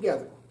closer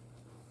together,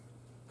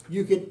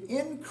 you can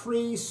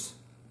increase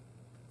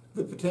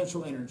the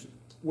potential energy?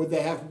 Would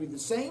they have to be the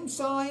same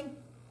sign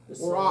The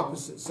or same.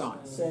 opposite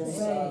sign? Same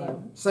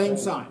sign. Same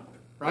sign,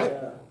 right?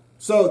 Yeah.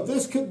 So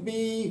this could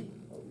be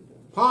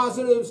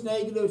positives,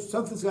 negatives,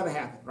 something's got to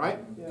happen, right?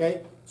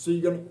 Okay, so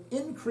you're going to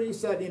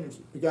increase that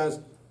energy because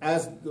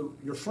as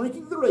you're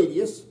shrinking the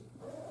radius,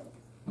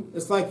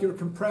 it's like you're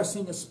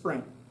compressing a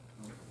spring.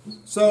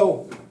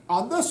 So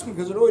on this one,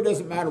 because it really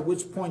doesn't matter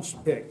which points you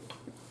pick.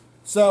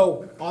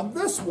 So on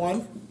this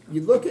one,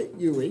 you look at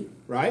UE,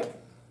 right?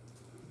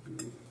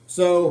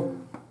 So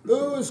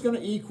U is going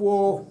to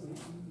equal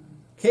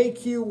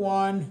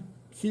KQ1,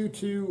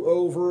 Q2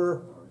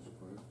 over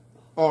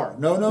R.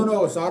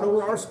 No, it's not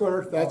over R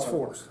squared, that's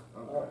force.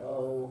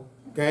 Uh-oh.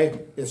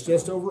 Okay, it's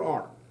just over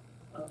R.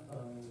 Uh-oh.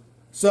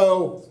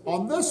 So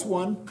on this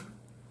one,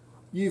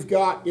 you've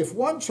got, if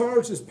one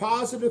charge is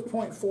positive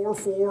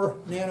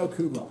 0.44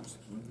 nanocoulombs,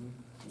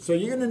 so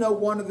you're going to know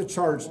one of the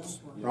charges,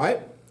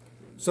 right?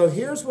 So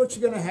here's what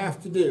you're going to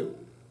have to do.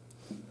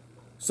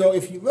 So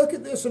if you look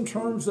at this in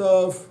terms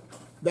of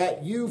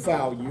that U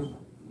value,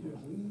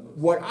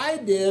 what I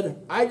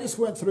did, I just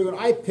went through and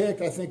I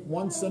picked, I think,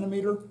 1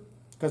 centimeter,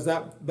 because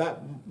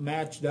that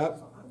matched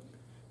up.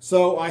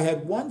 So I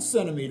had 1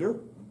 centimeter,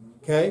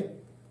 okay?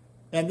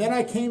 And then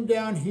I came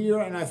down here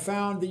and I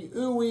found the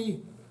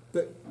UE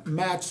that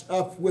matched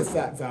up with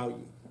that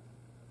value,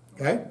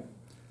 okay?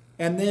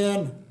 And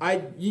then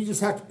you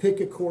just have to pick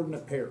a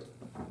coordinate pair.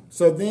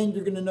 So then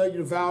you're going to know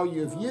your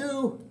value of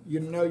U, you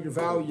know your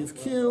value of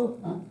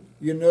Q,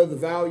 you know the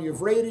value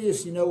of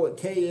radius, you know what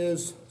K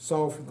is,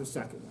 solve for the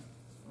second one.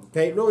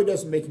 Okay, it really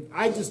doesn't make it,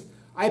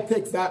 I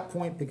picked that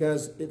point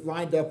because it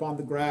lined up on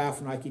the graph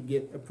and I could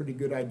get a pretty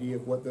good idea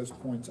of what those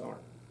points are.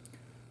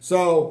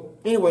 So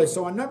anyway,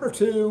 so on number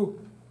 2,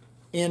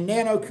 in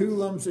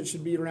nanocoulombs, it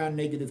should be around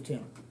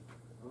 -10.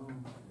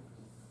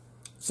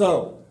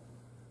 So,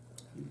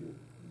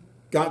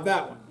 got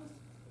that one.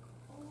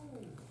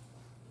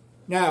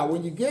 Now,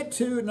 when you get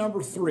to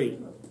number 3,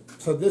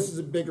 so this is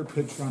a bigger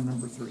picture on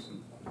number 3.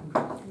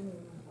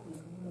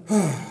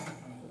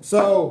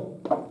 So,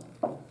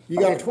 you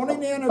got a 20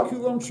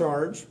 nanocoulomb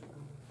charge.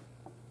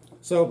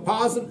 So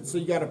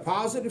you got a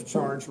positive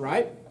charge,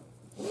 right?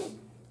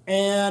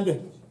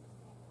 And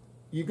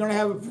you're going to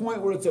have a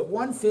point where it's at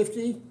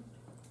 150,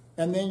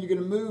 and then you're going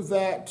to move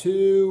that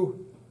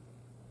to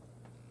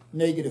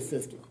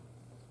 -50.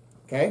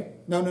 Okay?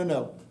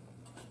 No.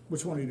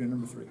 Which one are you doing,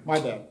 number 3? My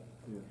bad.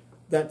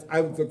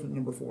 I would look at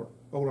number 4.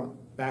 Hold on.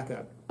 Back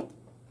up.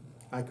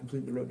 I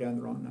completely wrote down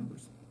the wrong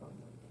numbers.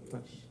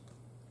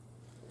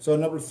 So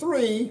number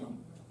 3,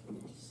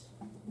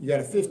 you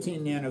got a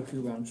 15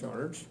 nanocoulomb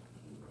charge.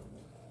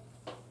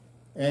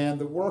 And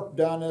the work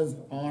done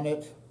on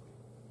it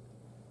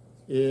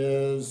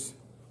is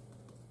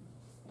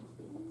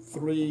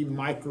 3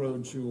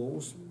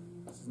 microjoules.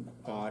 This is an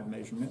odd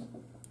measurement.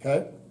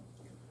 Okay?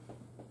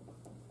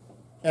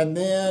 And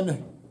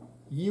then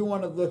you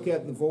want to look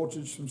at the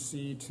voltage from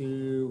C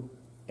to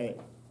A.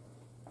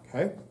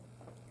 Okay?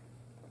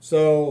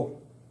 So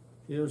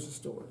here's the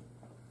story.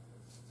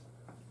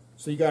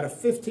 So you got a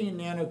 15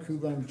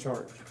 nanocoulomb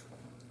charge.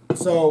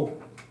 So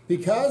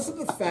because of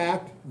the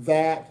fact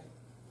that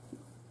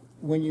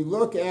when you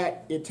look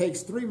at, it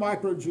takes 3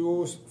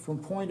 microjoules from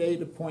point A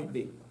to point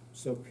B.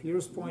 So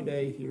here's point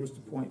A, here's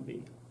the point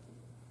B.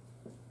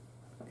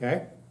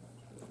 Okay?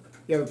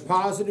 You have a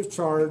positive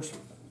charge,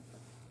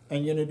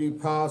 and you're going to do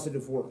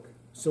positive work.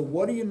 So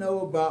what do you know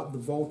about the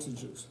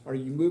voltages? Are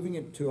you moving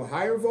it to a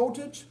higher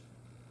voltage,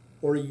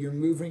 or are you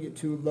moving it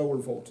to a lower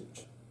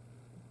voltage?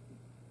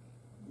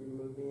 You're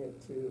moving it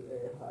to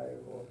a higher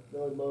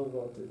voltage. Low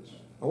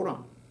voltage. Hold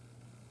on.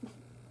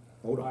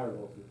 Higher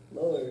voltage.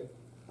 Lower.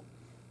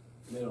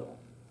 Middle.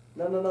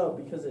 No,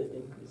 because it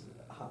increases.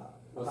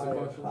 What's the Higher,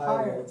 question?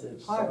 higher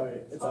voltage. Higher.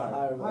 Sorry, it's a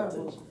higher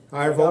voltage.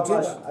 Higher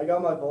voltage? I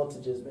got my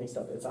voltages mixed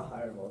up. It's a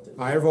higher voltage.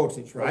 Higher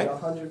voltage, right? Like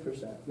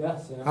 100%.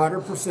 Yes, yeah.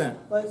 100%.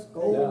 Let's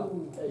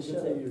go. It You should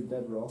can say say you're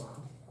dead wrong.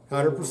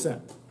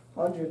 100%.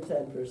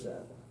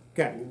 110%.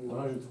 Okay.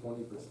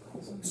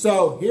 120%.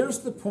 So here's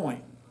the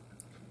point.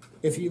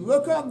 If you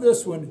look on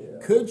this one,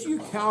 could you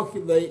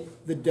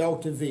calculate the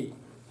delta V?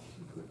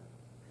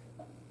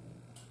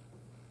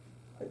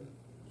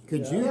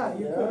 Could you? Yeah,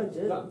 you I could.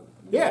 did.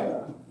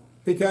 Yeah.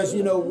 Because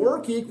you know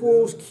work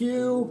equals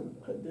Q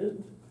I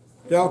did.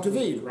 delta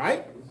V,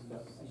 right?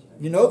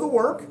 You know the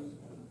work.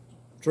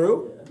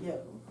 True? Yeah.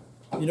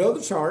 You know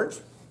the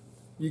charge.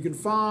 You can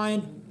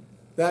find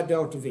that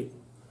delta V.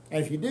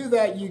 And if you do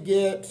that, you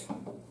get,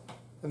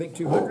 I think,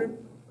 200.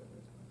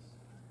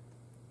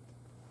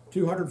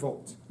 200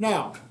 volts.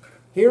 Now,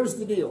 here's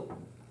the deal.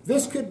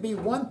 This could be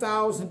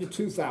 1,000 to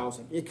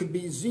 2,000. It could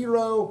be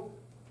 0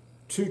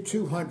 to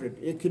 200.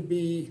 It could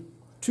be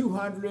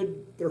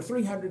 200 or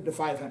 300 to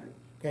 500.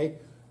 Okay?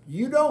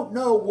 You don't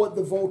know what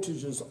the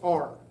voltages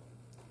are.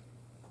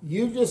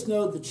 You just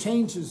know the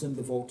changes in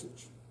the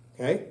voltage.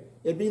 Okay?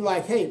 It'd be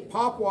like, hey,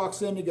 Pop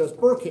walks in, he goes,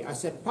 Burkhamp. I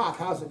said, Pop,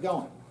 how's it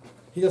going?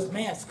 He goes,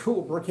 man, it's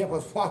cool. Burkhamp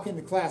was walking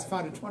to class,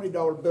 found a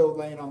 $20 bill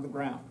laying on the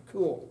ground.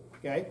 Cool.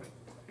 Okay?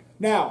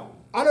 Now,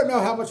 I don't know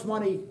how much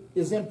money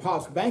is in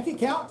Pop's bank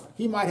account.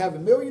 He might have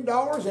 $1 million,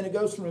 and it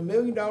goes from $1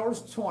 million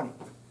to 20.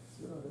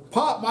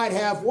 Pop might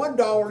have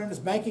 $1 in his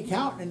bank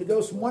account, and it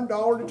goes from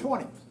 $1 to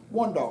 20.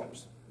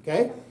 $1.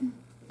 Okay?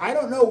 I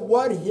don't know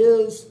what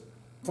his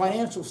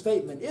financial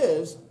statement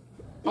is.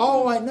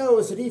 All I know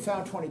is that he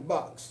found 20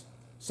 bucks.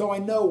 So I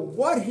know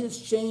what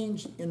his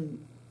change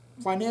in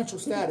financial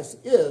status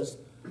is,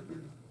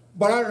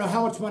 but I don't know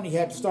how much money he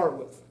had to start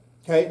with.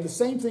 Okay? And the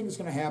same thing is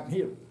going to happen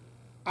here.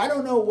 I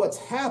don't know what's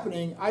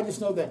happening. I just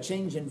know that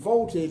change in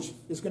voltage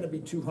is going to be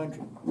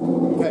 200.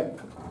 Okay.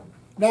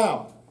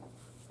 Now,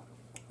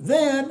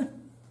 then,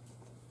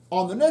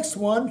 on the next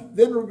one,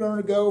 then we're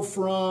going to go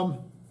from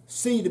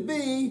C to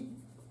B.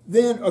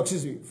 Then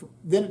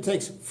it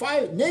takes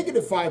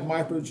negative 5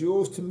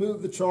 microjoules to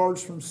move the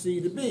charge from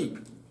C to B.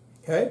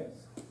 Okay?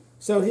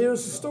 So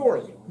here's the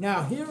story.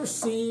 Now, here's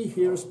C,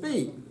 here's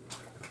B.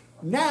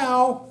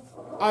 Now,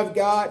 I've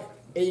got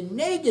a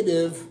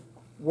negative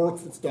work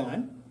that's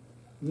done.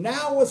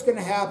 Now what's going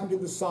to happen to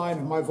the sign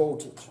of my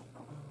voltage?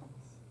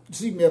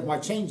 Excuse me, of my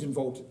change in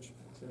voltage.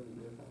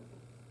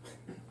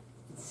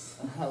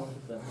 I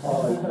like that.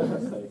 Oh,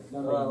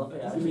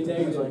 it's gonna be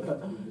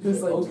negative.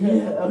 Just like, Okay.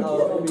 yeah, It's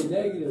okay. gonna be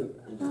negative.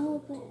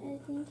 Oh, but I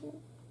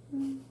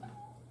think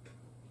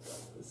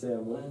it.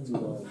 Sam, what did you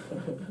want?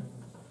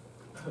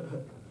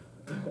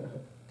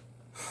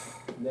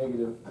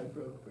 Negative. I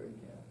broke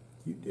Burkhamp.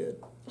 You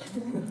did.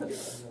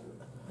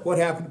 What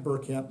happened to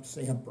Burkhamp?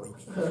 Sam broke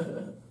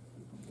him.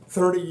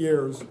 30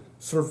 years,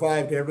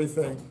 survived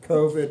everything,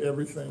 COVID,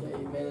 everything. Yeah,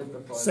 you made it the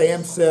farthest.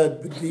 Sam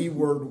said the D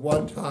word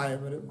one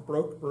time and it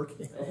broke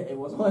Burkhamp. It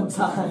was one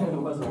time. It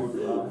wasn't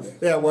one time.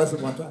 Yeah, it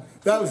wasn't one time.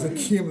 That was a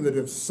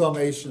cumulative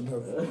summation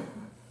of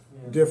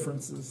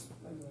differences.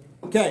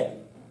 Okay,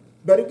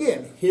 but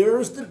again,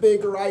 here's the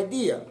bigger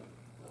idea.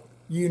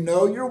 You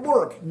know your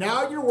work.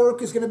 Now your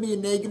work is going to be a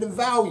negative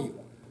value.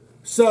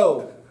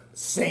 So,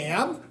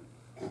 Sam,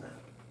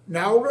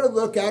 now we're going to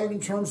look at it in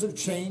terms of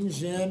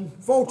change in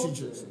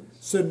voltages.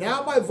 So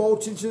now my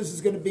voltages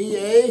is going to be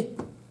a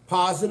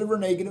positive or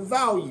negative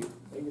value.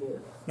 Negative.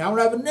 Now we're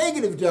going to have a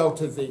negative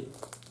delta V.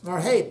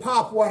 Or, hey,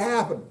 Pop, what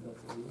happened?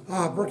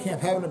 Ah, Burkhamp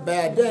having a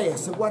bad day. I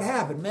said, what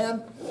happened,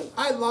 man?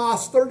 I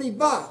lost 30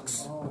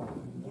 bucks.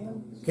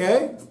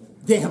 Okay?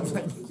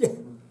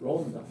 Gambling.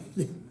 Rolling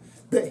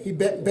dice. He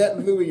bet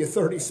Louis a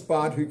 30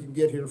 spot who can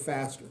get here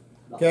faster.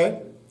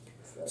 Okay?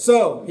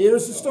 So,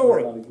 here's the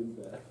story. Not a good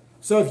bet.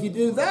 So if you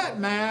do that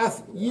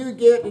math, you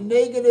get a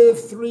negative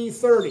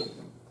 330.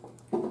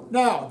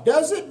 Now,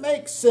 does it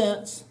make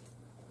sense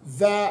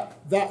that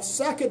that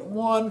second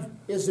one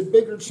is a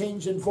bigger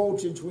change in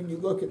voltage when you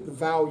look at the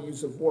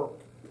values of work?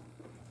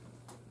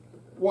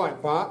 Why,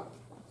 Pop?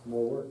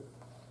 More work.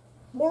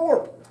 More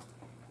work.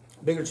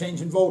 Bigger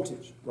change in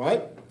voltage,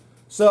 right?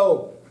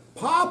 So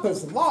Pop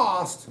has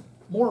lost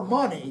more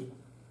money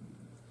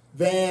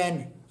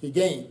than he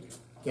gained,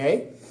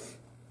 okay?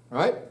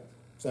 Right?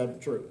 Is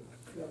that true?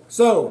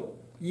 So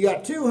you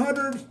got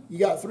 200, you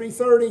got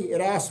 330.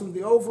 It asks for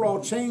the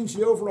overall change.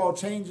 The overall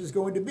change is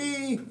going to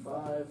be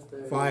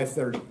 530.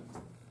 530.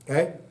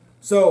 Okay?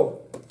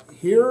 So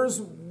here's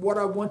what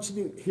I want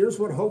you to, here's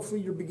what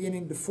hopefully you're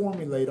beginning to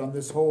formulate on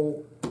this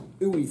whole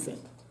OOI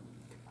thing.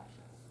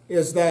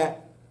 Is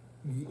that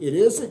it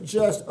isn't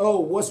just, oh,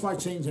 what's my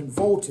change in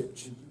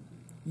voltage?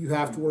 You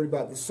have to worry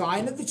about the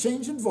sign of the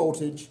change in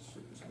voltage,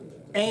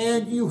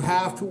 and you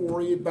have to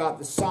worry about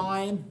the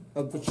sign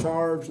of the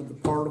charge of the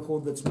particle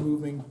that's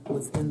moving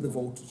within the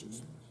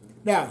voltages.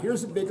 Now,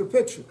 here's a bigger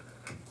picture.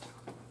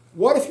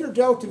 What if your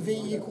delta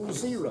V equals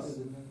 0?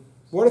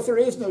 What if there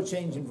is no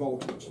change in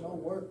voltage? No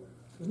work.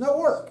 There's no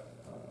work.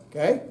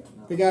 Okay?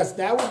 Because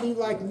that would be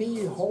like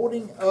me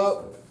holding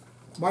up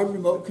my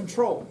remote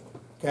control.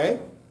 Okay?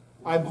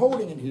 I'm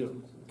holding it here.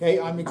 Okay?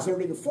 I'm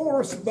exerting a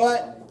force,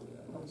 but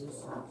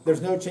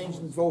there's no change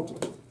in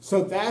voltage.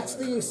 So that's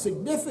the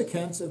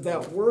significance of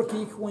that work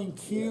equaling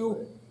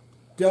Q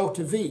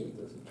delta V.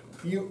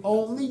 You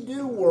only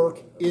do work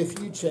if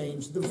you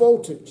change the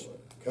voltage.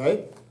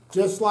 Okay?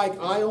 Just like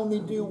I only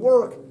do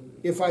work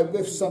if I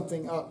lift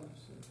something up.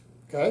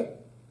 Okay?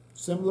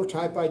 Similar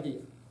type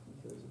idea.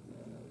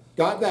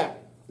 Got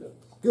that?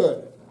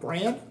 Good.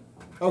 Brand?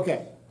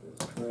 Okay.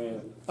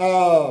 Grand.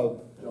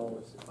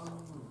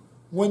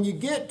 When you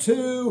get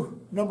to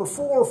number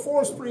 4,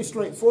 4 is pretty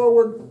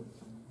straightforward.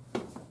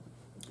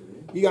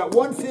 You got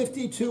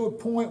 150 to a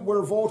point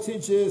where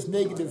voltage is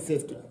negative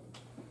 50.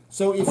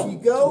 So if you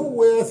go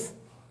with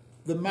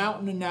the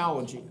mountain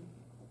analogy,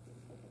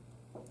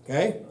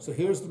 okay? So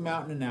here's the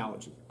mountain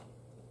analogy.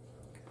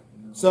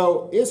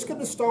 So it's going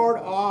to start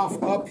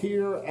off up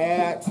here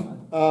at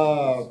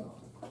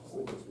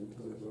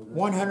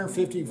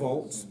 150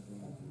 volts.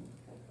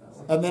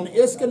 And then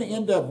it's going to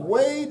end up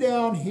way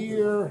down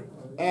here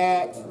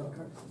at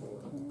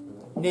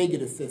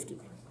 -50.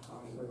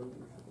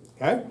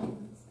 Okay?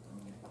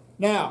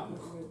 Now,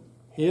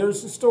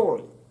 here's the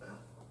story.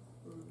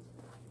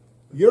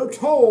 You're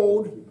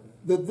told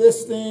that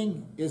this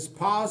thing is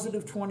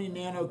positive 20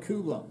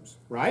 nanocoulombs,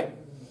 right?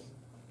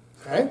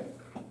 Okay?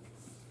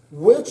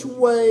 Which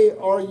way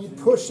are you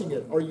pushing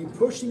it? Are you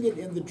pushing it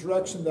in the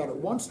direction that it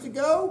wants to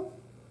go?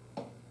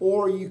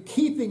 Or are you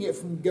keeping it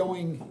from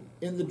going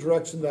in the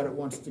direction that it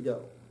wants to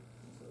go?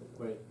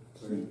 Wait.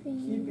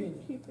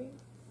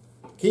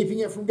 Keeping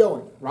it from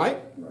going, right?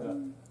 Yeah.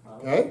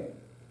 Okay?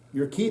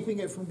 You're keeping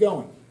it from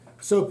going.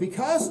 So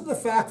because of the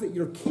fact that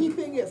you're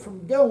keeping it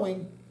from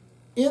going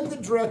in the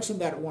direction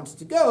that it wants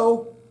to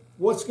go,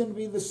 what's going to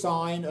be the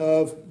sign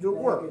of your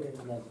work?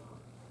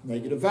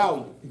 Negative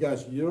value,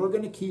 because you're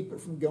going to keep it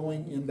from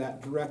going in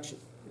that direction.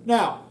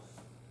 Now,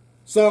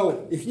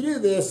 so if you do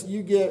this,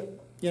 you get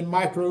in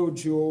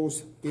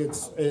microjoules,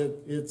 it's a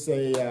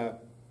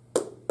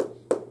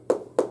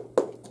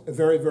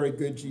very, very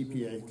good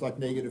GPA. It's like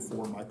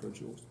 -4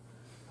 microjoules.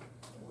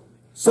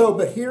 So,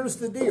 but here's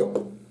the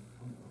deal.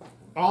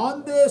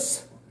 On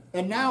this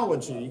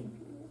analogy,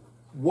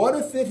 what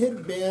if it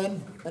had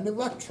been an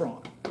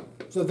electron?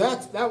 So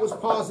that was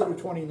positive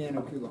 20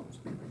 nanocoulombs.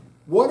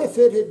 What if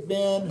it had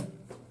been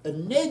a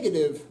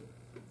negative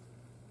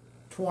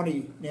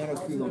 20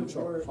 nanocoulomb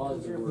charge?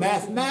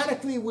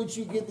 Mathematically, would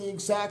you get the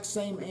exact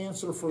same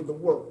answer for the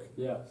work?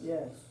 Yes.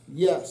 Yes.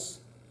 Yes.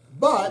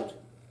 But,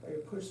 Are you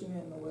pushing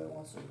it in the way it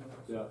wants to go?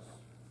 Yes.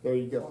 there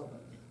you go.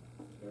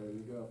 There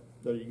you go.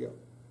 There you go.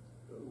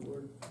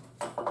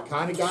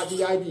 Kind of got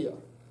the idea.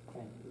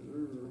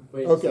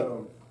 Wait, Okay.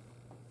 so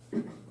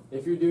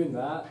if you're doing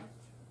that,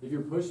 if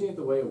you're pushing it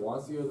the way it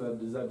wants to go, then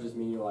does that just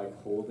mean you're like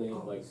holding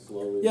it like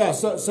slowly? Yeah,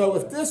 so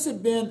if this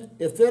had been,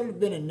 if there had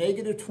been a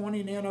negative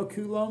 20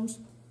 nanocoulombs,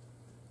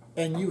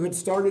 and you had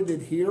started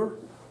it here,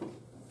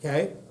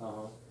 okay?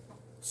 Uh-huh.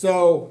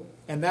 So,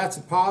 and that's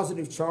a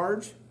positive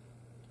charge.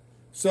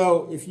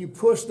 So if you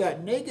push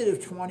that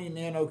negative 20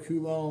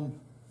 nanocoulomb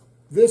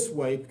this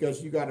way,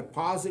 because you got a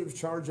positive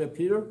charge up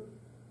here,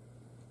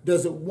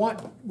 does it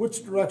want,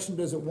 which direction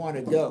does it want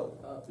to go?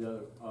 The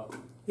other up.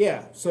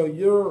 Yeah, so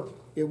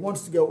it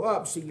wants to go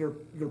up, so you're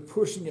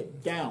pushing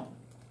it down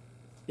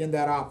in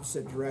that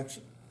opposite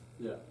direction.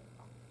 Yeah.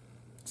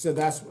 So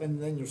that's,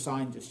 and then your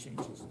sign just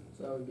changes.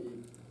 So that would be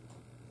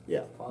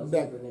Yeah. positive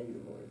That- or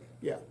negative work.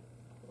 yeah.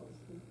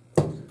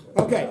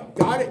 Okay,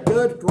 got it,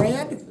 good,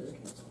 grand?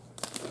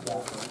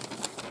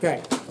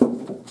 Okay,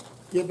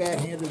 get that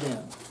handed in.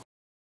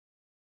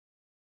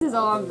 This is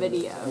all on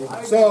video.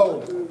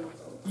 So,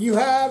 you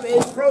have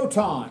a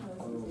proton,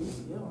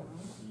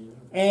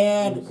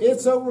 and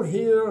it's over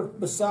here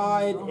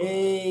beside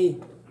a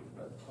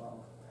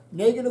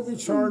negatively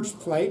charged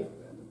plate,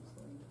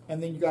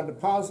 and then you got a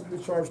positively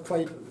charged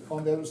plate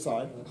on the other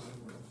side.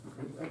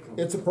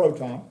 It's a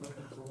proton,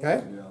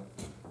 okay?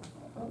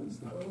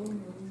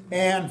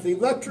 And the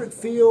electric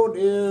field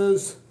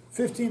is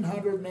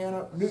 1,500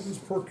 newtons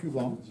per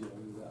coulomb,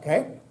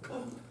 okay?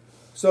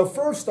 So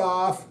first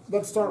off,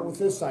 let's start with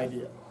this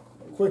idea.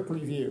 Quick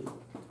review.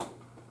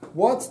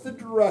 What's the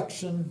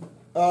direction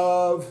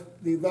of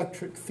the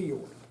electric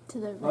field? To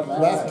the Left right.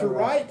 Left to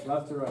right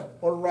Left to right.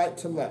 or right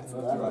to left?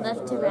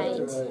 Left to right. If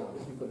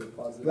you put it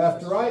positive.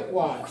 Left to right,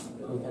 why?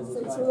 Because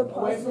it's So the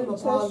away from the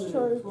positive charge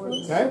positive.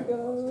 wants Okay. to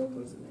go.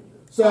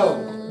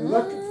 So, the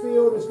electric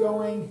field is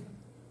going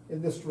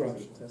in this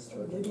direction.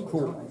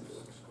 Cool.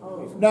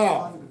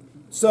 Now,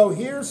 so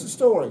here's the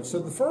story. So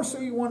the first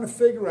thing you want to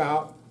figure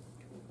out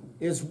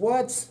is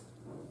what's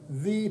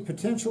the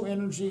potential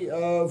energy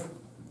of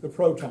the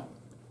proton.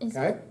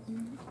 Okay?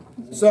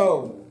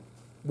 So,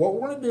 what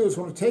we're going to do is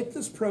we're going to take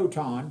this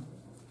proton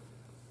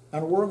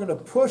and we're going to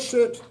push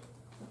it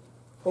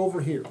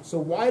over here. So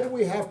why do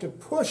we have to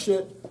push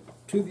it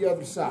to the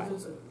other side?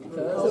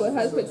 So it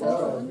has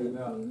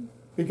potential.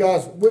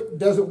 Because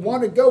does it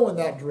want to go in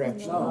that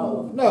direction?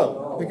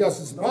 No, because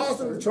it's a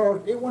positive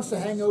charge. It wants to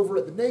hang over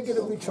at the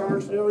negatively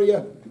charged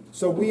area,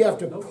 so we have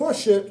to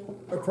push it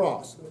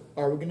across.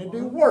 Are we going to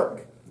do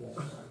work?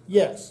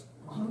 Yes.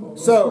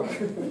 So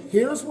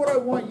here's what I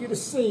want you to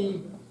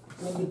see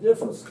in the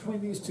difference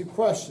between these two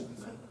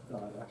questions.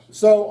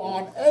 So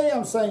on A,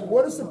 I'm saying,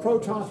 what is the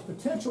proton's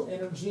potential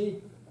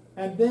energy?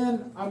 And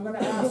then I'm going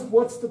to ask,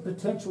 what's the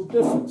potential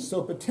difference?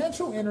 So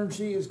potential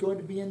energy is going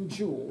to be in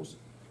joules.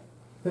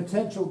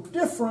 Potential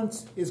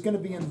difference is going to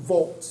be in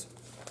volts.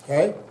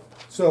 Okay?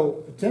 So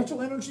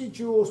potential energy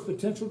joules,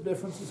 potential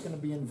difference is going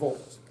to be in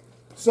volts.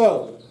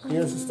 So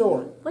here's the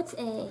story. What's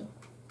A?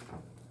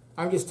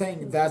 I'm just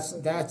saying that's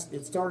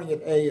it's starting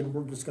at A and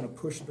we're just going to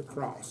push it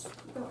across.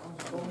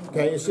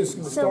 Okay, it's just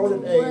going to start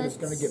at A and it's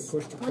going to get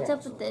pushed across. What's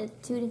up with the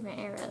two different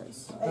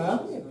arrows? Huh?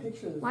 Give me a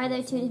picture of this. Why are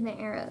there two different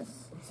arrows?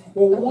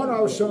 Well, one I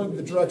was showing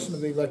the direction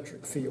of the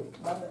electric field.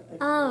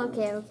 Oh,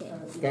 okay, okay.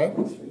 Okay?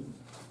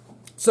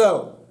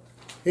 So,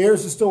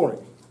 here's the story.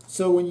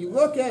 So when you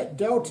look at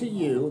delta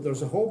U,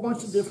 there's a whole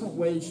bunch of different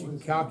ways you can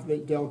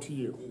calculate delta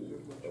U.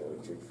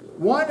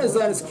 One is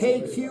that it's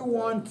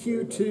KQ1,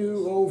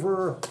 Q2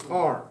 over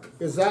R.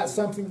 Is that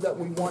something that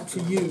we want to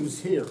use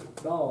here?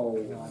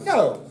 No.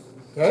 No.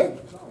 Okay?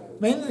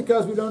 Mainly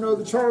because we don't know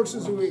the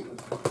charges. It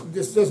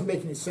just doesn't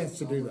make any sense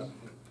to do that.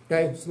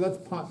 Okay? So let's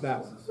punt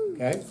that one.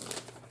 Okay?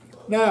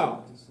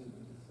 Now,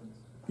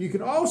 you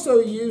can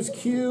also use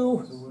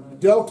Q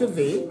delta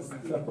V.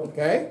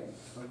 Okay?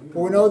 But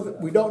we know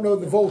that we don't know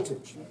the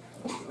voltage.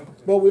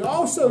 But we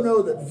also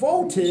know that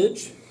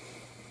voltage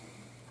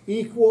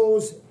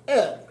equals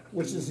E,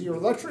 which is your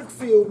electric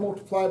field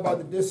multiplied by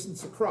the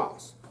distance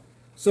across.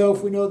 So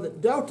if we know that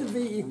delta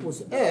V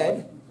equals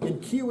E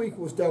and Q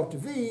equals delta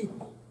V,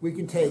 we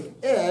can take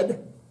E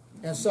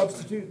and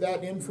substitute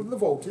that in for the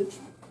voltage.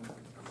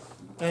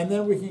 And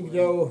then we can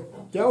go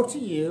delta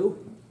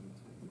U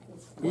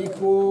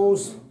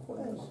equals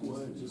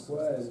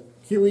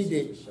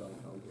QED.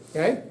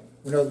 Okay?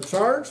 We know the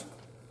charge.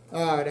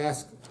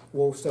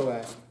 We'll still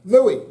ask.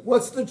 Louis,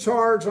 what's the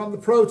charge on the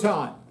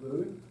proton?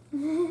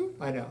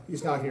 I know,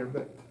 he's not here,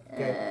 but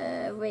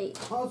okay. Wait.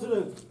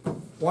 Positive.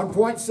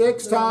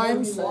 1.6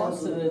 times 10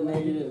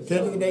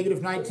 10 to the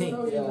negative 19.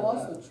 No, you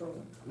lost the charge.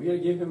 We gotta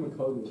give him a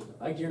code word.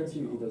 I guarantee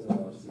you he doesn't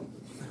watch it.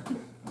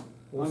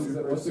 What's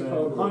the 100%.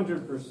 code word?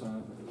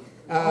 100%.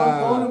 On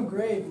phone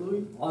grave,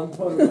 Louis. On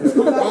phonum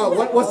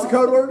grave. What's the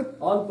code word?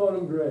 On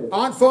phonum grave.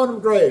 On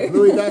phonum grave.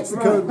 Louis, that's the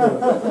code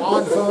word.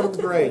 On phonum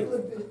grave.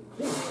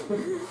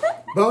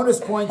 Bonus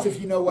points if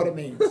you know what it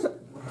means.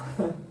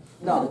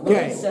 No,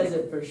 Okay. Louis says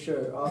it for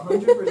sure.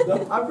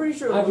 100%. I'm pretty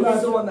sure Louis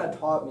is the one that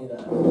taught me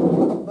that.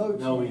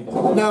 No, we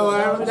didn't. No,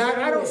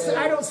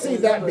 I don't see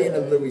that being a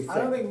Louis I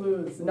don't thing. think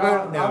Louis.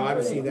 I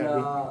don't see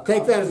that.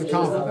 Take that as a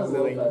compliment,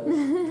 Louis.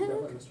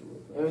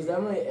 It was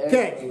definitely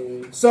Okay,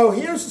 Louis. so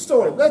here's the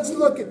story. Let's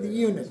look at the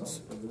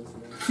units.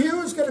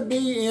 Q is going to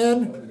be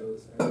in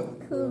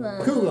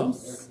Coulombs.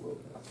 coulombs.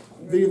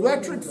 The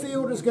electric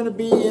field is going to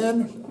be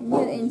in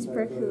Newtons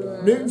per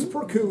coulomb. newtons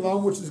per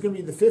coulomb, which is going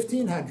to be the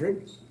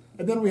 1500.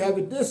 And then we have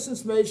a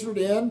distance measured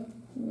in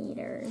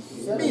Meters.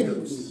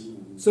 meters.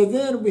 So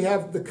then we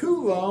have the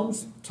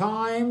coulombs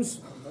times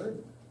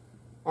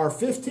our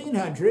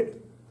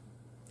 1500,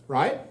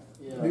 right?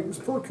 Yeah. Newtons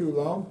per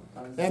coulomb.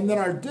 And then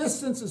our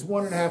distance is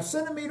 1.5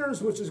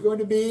 centimeters, which is going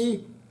to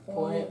be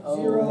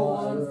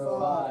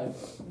 0.015.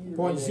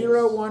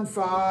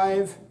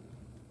 0.015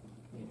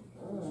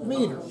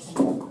 meters.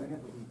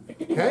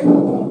 Okay?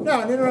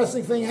 Now, an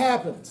interesting thing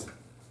happens.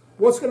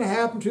 What's going to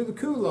happen to the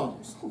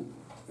coulombs?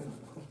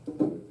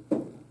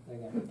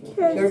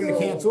 They're going to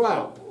cancel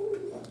out.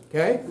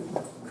 Okay?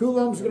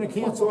 Coulombs are going to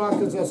cancel out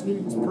because that's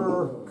newtons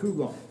per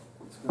coulomb.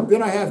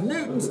 Then I have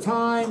newtons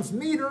times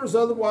meters,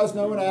 otherwise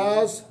known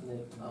as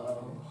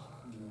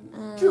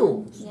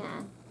joules.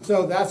 Yeah.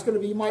 So that's going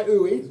to be my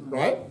OUI,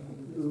 right?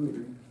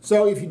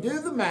 So if you do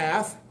the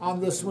math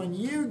on this one,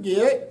 you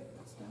get,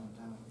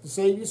 to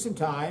save you some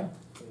time,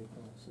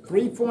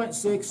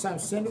 3.6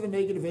 times 10 to the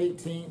negative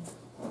 18th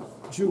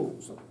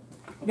joules.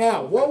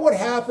 Now, what would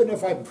happen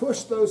if I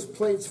pushed those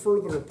plates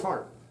further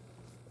apart?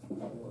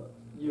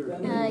 Get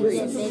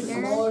It's bigger.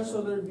 smaller,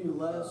 so there'd be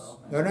less.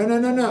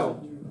 No.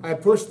 I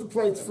pushed the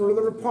plates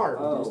further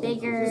apart,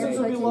 Bigger Since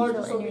it'll be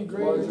larger, so potential it'll be energy.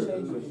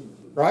 greater changes.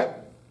 right?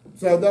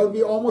 So that would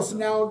be almost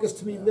analogous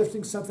to me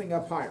lifting something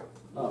up higher.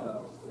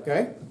 Oh.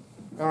 Okay?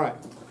 All right.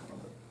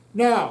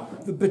 Now,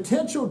 the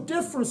potential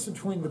difference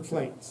between the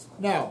plates.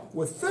 Now,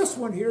 with this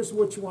one, here's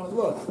what you want to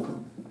look.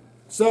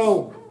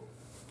 So,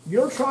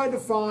 you're trying to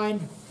find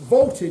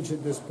voltage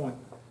at this point.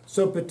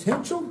 So,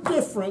 potential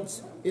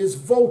difference is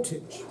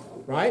voltage,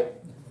 right?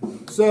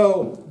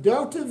 So,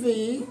 delta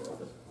V,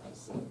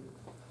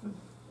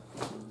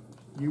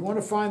 you want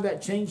to find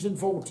that change in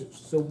voltage.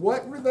 So,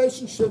 what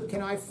relationship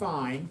can I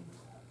find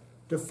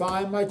to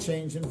find my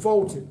change in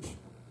voltage?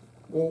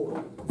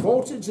 Well,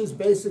 voltage is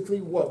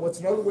basically what? What's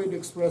another way to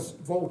express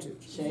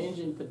voltage? Change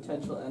in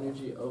potential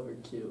energy over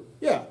Q.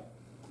 Yeah,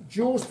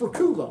 joules per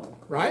coulomb,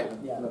 right?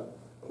 Yeah.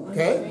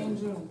 Okay. Change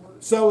in work.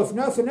 So if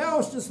nothing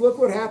else, just look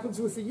what happens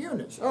with the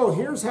units. Oh,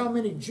 here's how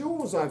many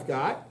joules I've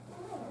got.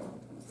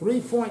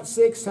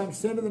 3.6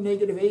 times 10 to the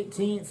negative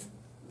 18th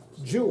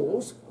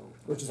joules,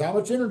 which is how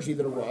much energy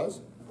there was,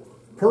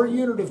 per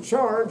unit of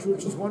charge,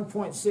 which is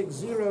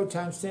 1.60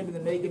 times 10 to the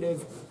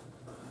negative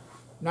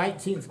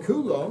 19th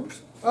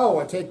coulombs. Oh,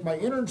 I take my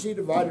energy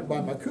divided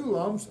by my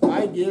coulombs.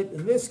 I get,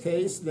 in this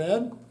case,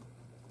 then,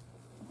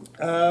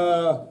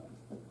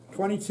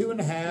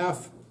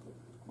 22.5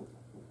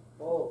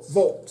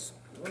 volts.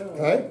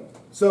 Okay?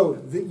 So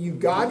you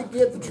got to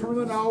get the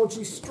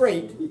terminology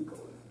straight.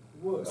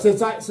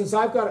 Since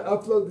I've got to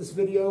upload this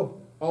video,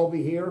 I'll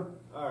be here.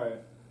 All right.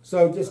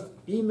 So just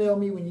email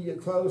me when you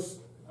get close,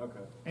 Okay.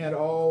 and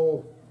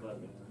I'll Let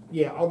me know.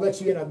 yeah I'll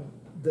let you in on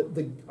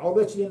I'll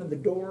let you in on the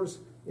doors.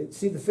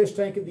 See the fish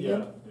tank at the Yeah.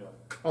 end? Yeah.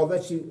 I'll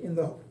let you in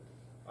the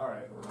All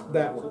right.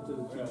 that one.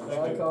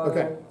 Bye, Connor.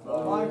 Okay.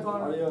 Bye,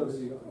 Connor.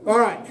 All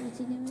right. What's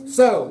he doing?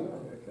 So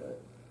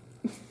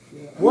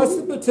what's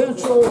the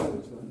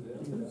potential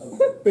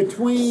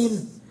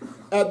between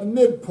at the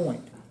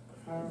midpoint.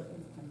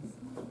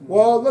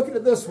 Well, look at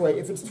it this way.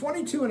 If it's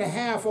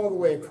 22.5 all the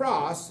way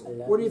across,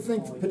 what do you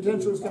think the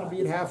potential is going to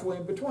be at halfway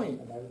in between?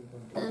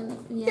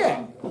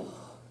 Yeah.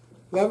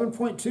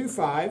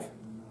 11.25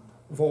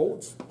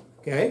 volts,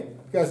 okay,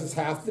 because it's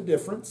half the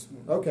difference.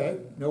 Okay,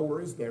 no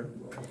worries there.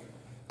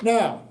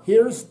 Now,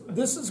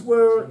 this is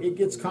where it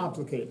gets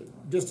complicated,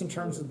 just in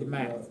terms of the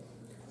math.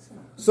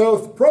 So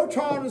if the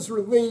proton is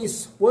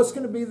released, what's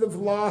going to be the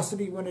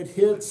velocity when it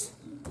hits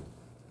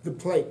the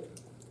plate?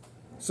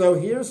 So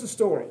here's the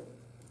story.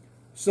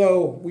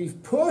 So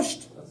we've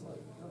pushed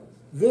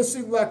this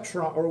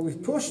electron, or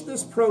we've pushed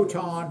this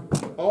proton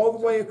all the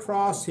way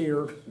across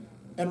here,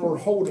 and we're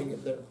holding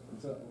it there.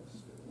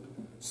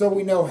 So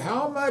we know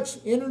how much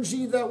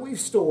energy that we've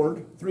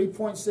stored,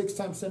 3.6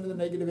 times 10 to the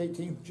negative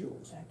 18th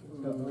joules.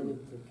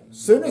 As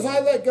soon as I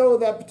let go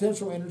of that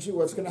potential energy,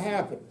 what's going to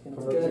happen?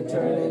 It's going to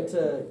turn into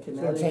It's going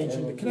kinetic to change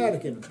into energy.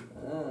 kinetic energy.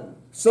 Ah.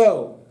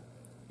 So,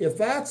 if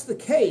that's the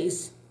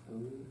case,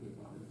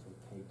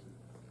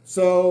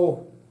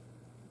 so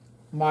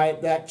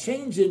that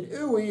change in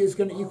OOE is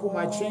going to equal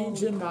my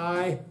change in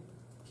my,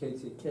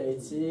 KT.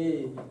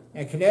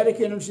 and kinetic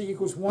energy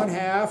equals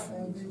 1/2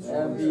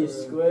 MV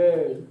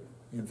squared.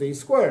 mv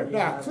squared.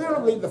 Now,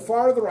 clearly, the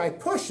farther I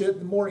push it,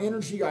 the more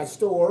energy I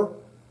store.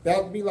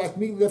 That would be like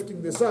me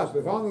lifting this up.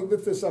 If I only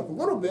lift this up a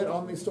little bit, I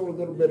only store a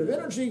little bit of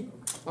energy,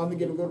 I only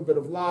get a little bit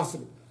of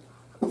velocity.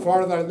 The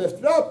farther I lift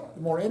it up,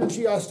 the more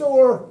energy I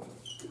store,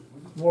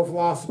 the more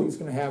velocity it's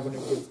going to have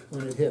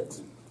when it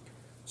hits.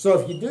 So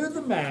if you do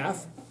the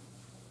math,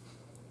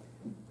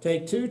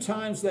 take 2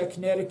 times that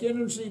kinetic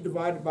energy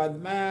divided by the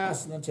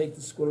mass, and then take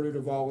the square root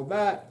of all of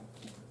that.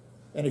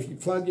 And if you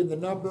plug in the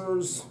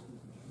numbers,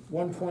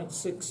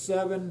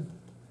 1.67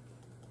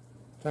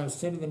 times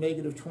 10 to the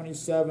negative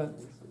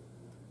 27th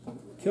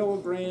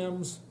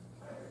kilograms,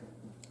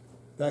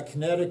 that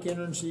kinetic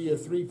energy of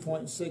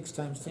 3.6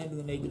 times 10 to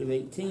the negative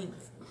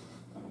 18th.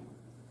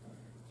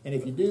 And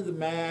if you do the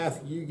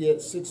math, you get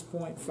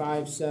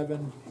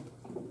 6.57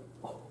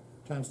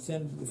 times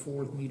 10 to the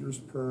 4th meters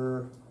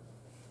per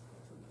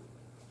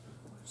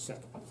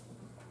second.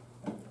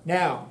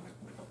 Now,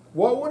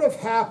 what would have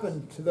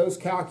happened to those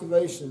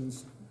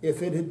calculations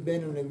if it had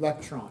been an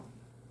electron?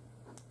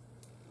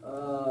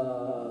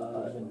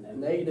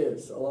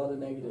 Negatives. A lot of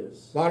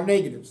negatives. A lot of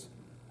negatives.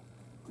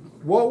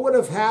 What would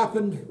have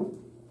happened?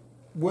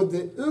 Would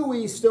the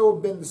OOE still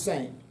have been the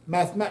same?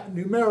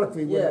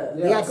 Numerically, Yeah,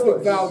 the of absolute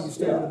course. value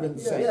still Yeah, would have been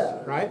the same,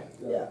 yeah. right?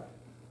 Yeah.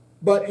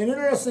 But an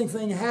interesting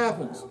thing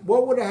happens.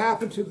 What would have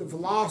happened to the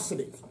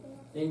velocity?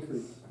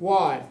 Increase.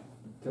 Why?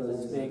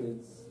 Because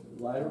it's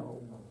lighter.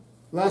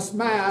 Less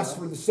mass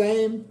for the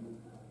same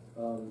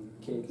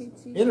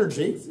KT.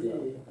 energy.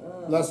 See.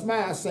 Less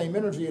mass, same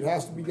energy. It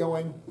has to be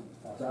going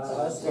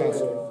faster.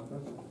 Okay.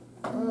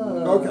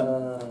 Okay.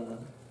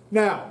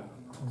 Now,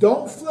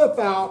 don't flip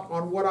out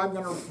on what I'm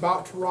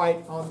about to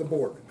write on the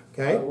board.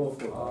 Okay?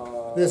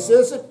 This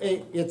isn't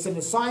it's an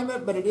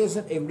assignment, but it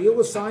isn't a real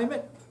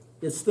assignment.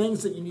 It's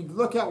things that you need to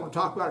look at. We'll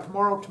talk about it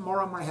tomorrow.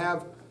 Tomorrow I'm going to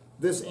have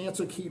this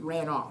answer key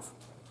ran off.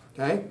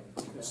 Okay?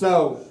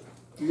 So,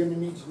 you're going to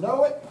need to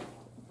know it,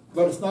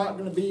 but it's not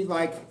going to be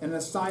like an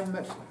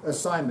assignment,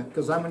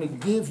 because I'm going to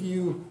give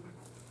you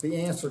the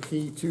answer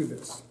key to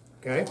this.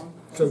 Okay?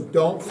 So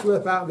don't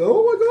flip out and go,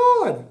 oh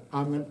my God!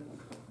 I'm going to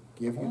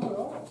give you,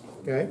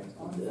 okay?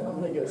 Yeah,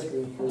 I'm gonna go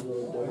screen for a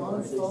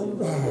little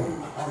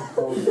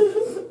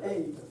bit.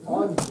 Hey,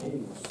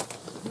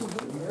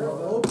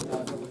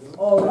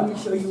 Oh, let me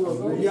show you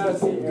a You gotta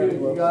see, dude,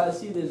 you gotta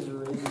see this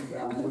ring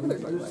Yeah,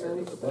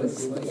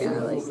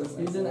 like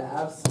He's an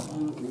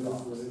absolute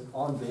loser.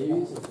 On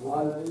babies?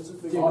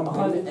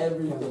 On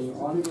everything.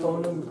 On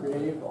Conum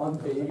Grave, on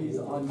babies,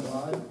 on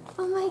God.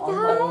 Oh my On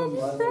my own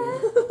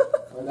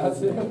gosh.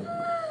 That's it.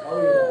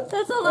 Oh yeah.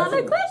 That's a lot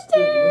of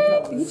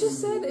questions. you just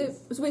said it.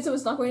 So wait, so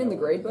it's not going in the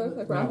grade book?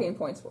 Like we're not getting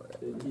points for it.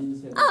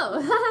 He's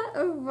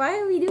Oh, why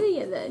are we doing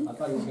it then? I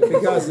thought you was gonna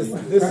Because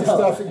this is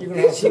stuff that you're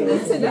going to have to do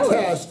need to in the know it.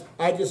 test.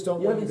 I just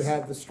don't want you to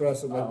have the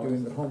stress of like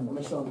doing the I'm homework.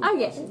 gonna show him.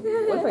 Okay.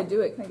 What if I do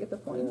it? Can I get the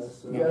Yeah,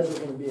 points? so you guys are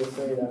gonna be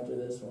afraid after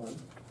this one.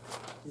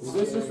 Is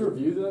this just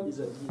review them?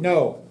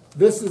 No,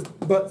 this is,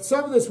 but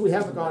some of this we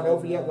haven't gone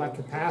over yet, like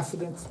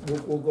capacitance.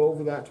 We'll go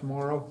over that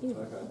tomorrow. Okay.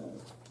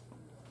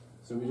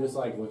 So we just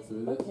like look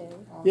through this?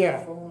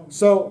 Yeah.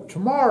 So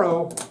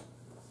tomorrow,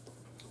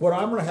 what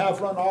I'm going to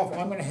have run off,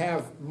 I'm going to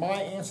have my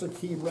answer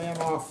key ran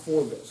off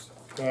for this.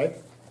 Okay.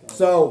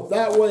 So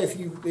that way, if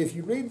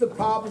you read the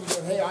problem, you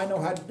go, hey, I know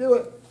how to do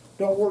it.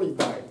 Don't worry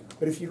about it.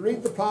 But if you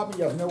read the problem,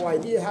 you have no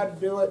idea how to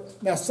do it.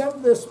 Now, some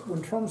of this,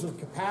 in terms of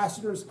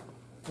capacitors,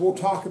 we'll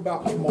talk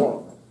about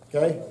tomorrow.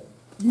 Okay.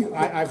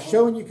 I've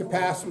shown you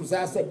capacitors.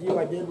 That's that deal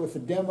I did with the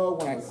demo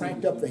when I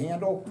cranked up the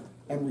handle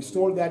and we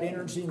stored that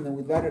energy and then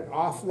we let it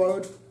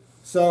offload.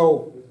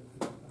 So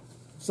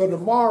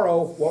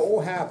tomorrow, what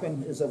will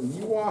happen is that when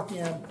you walk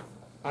in,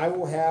 I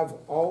will have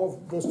all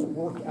of this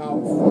worked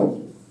out for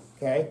you,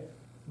 okay?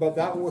 But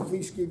that will at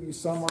least give you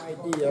some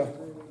idea.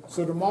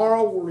 So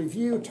tomorrow we'll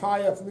review,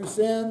 tie up loose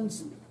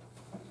ends.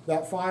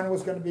 That final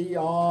is going to be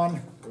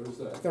on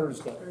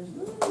Thursday.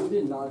 You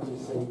did not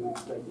just say you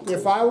expected.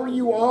 If I were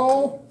you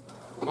all,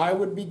 I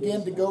would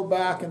begin to go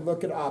back and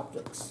look at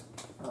optics.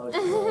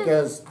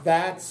 Because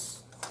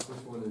that's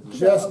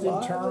just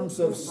in terms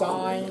of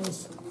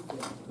signs.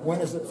 When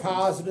is it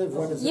positive?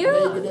 When is it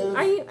negative?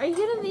 Are you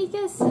gonna make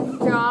us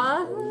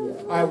draw?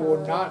 I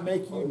will not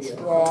make you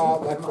draw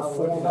like the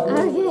formal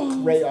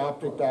Okay. ray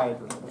optic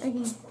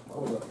diagrams.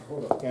 Okay,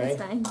 Okay?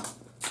 that's fine.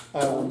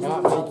 I will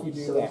not make you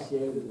do that.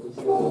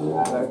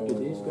 Back to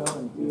these guys.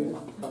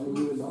 I mean,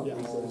 you would not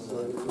be so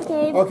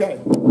sorry. Okay.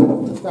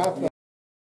 Okay. Stop that.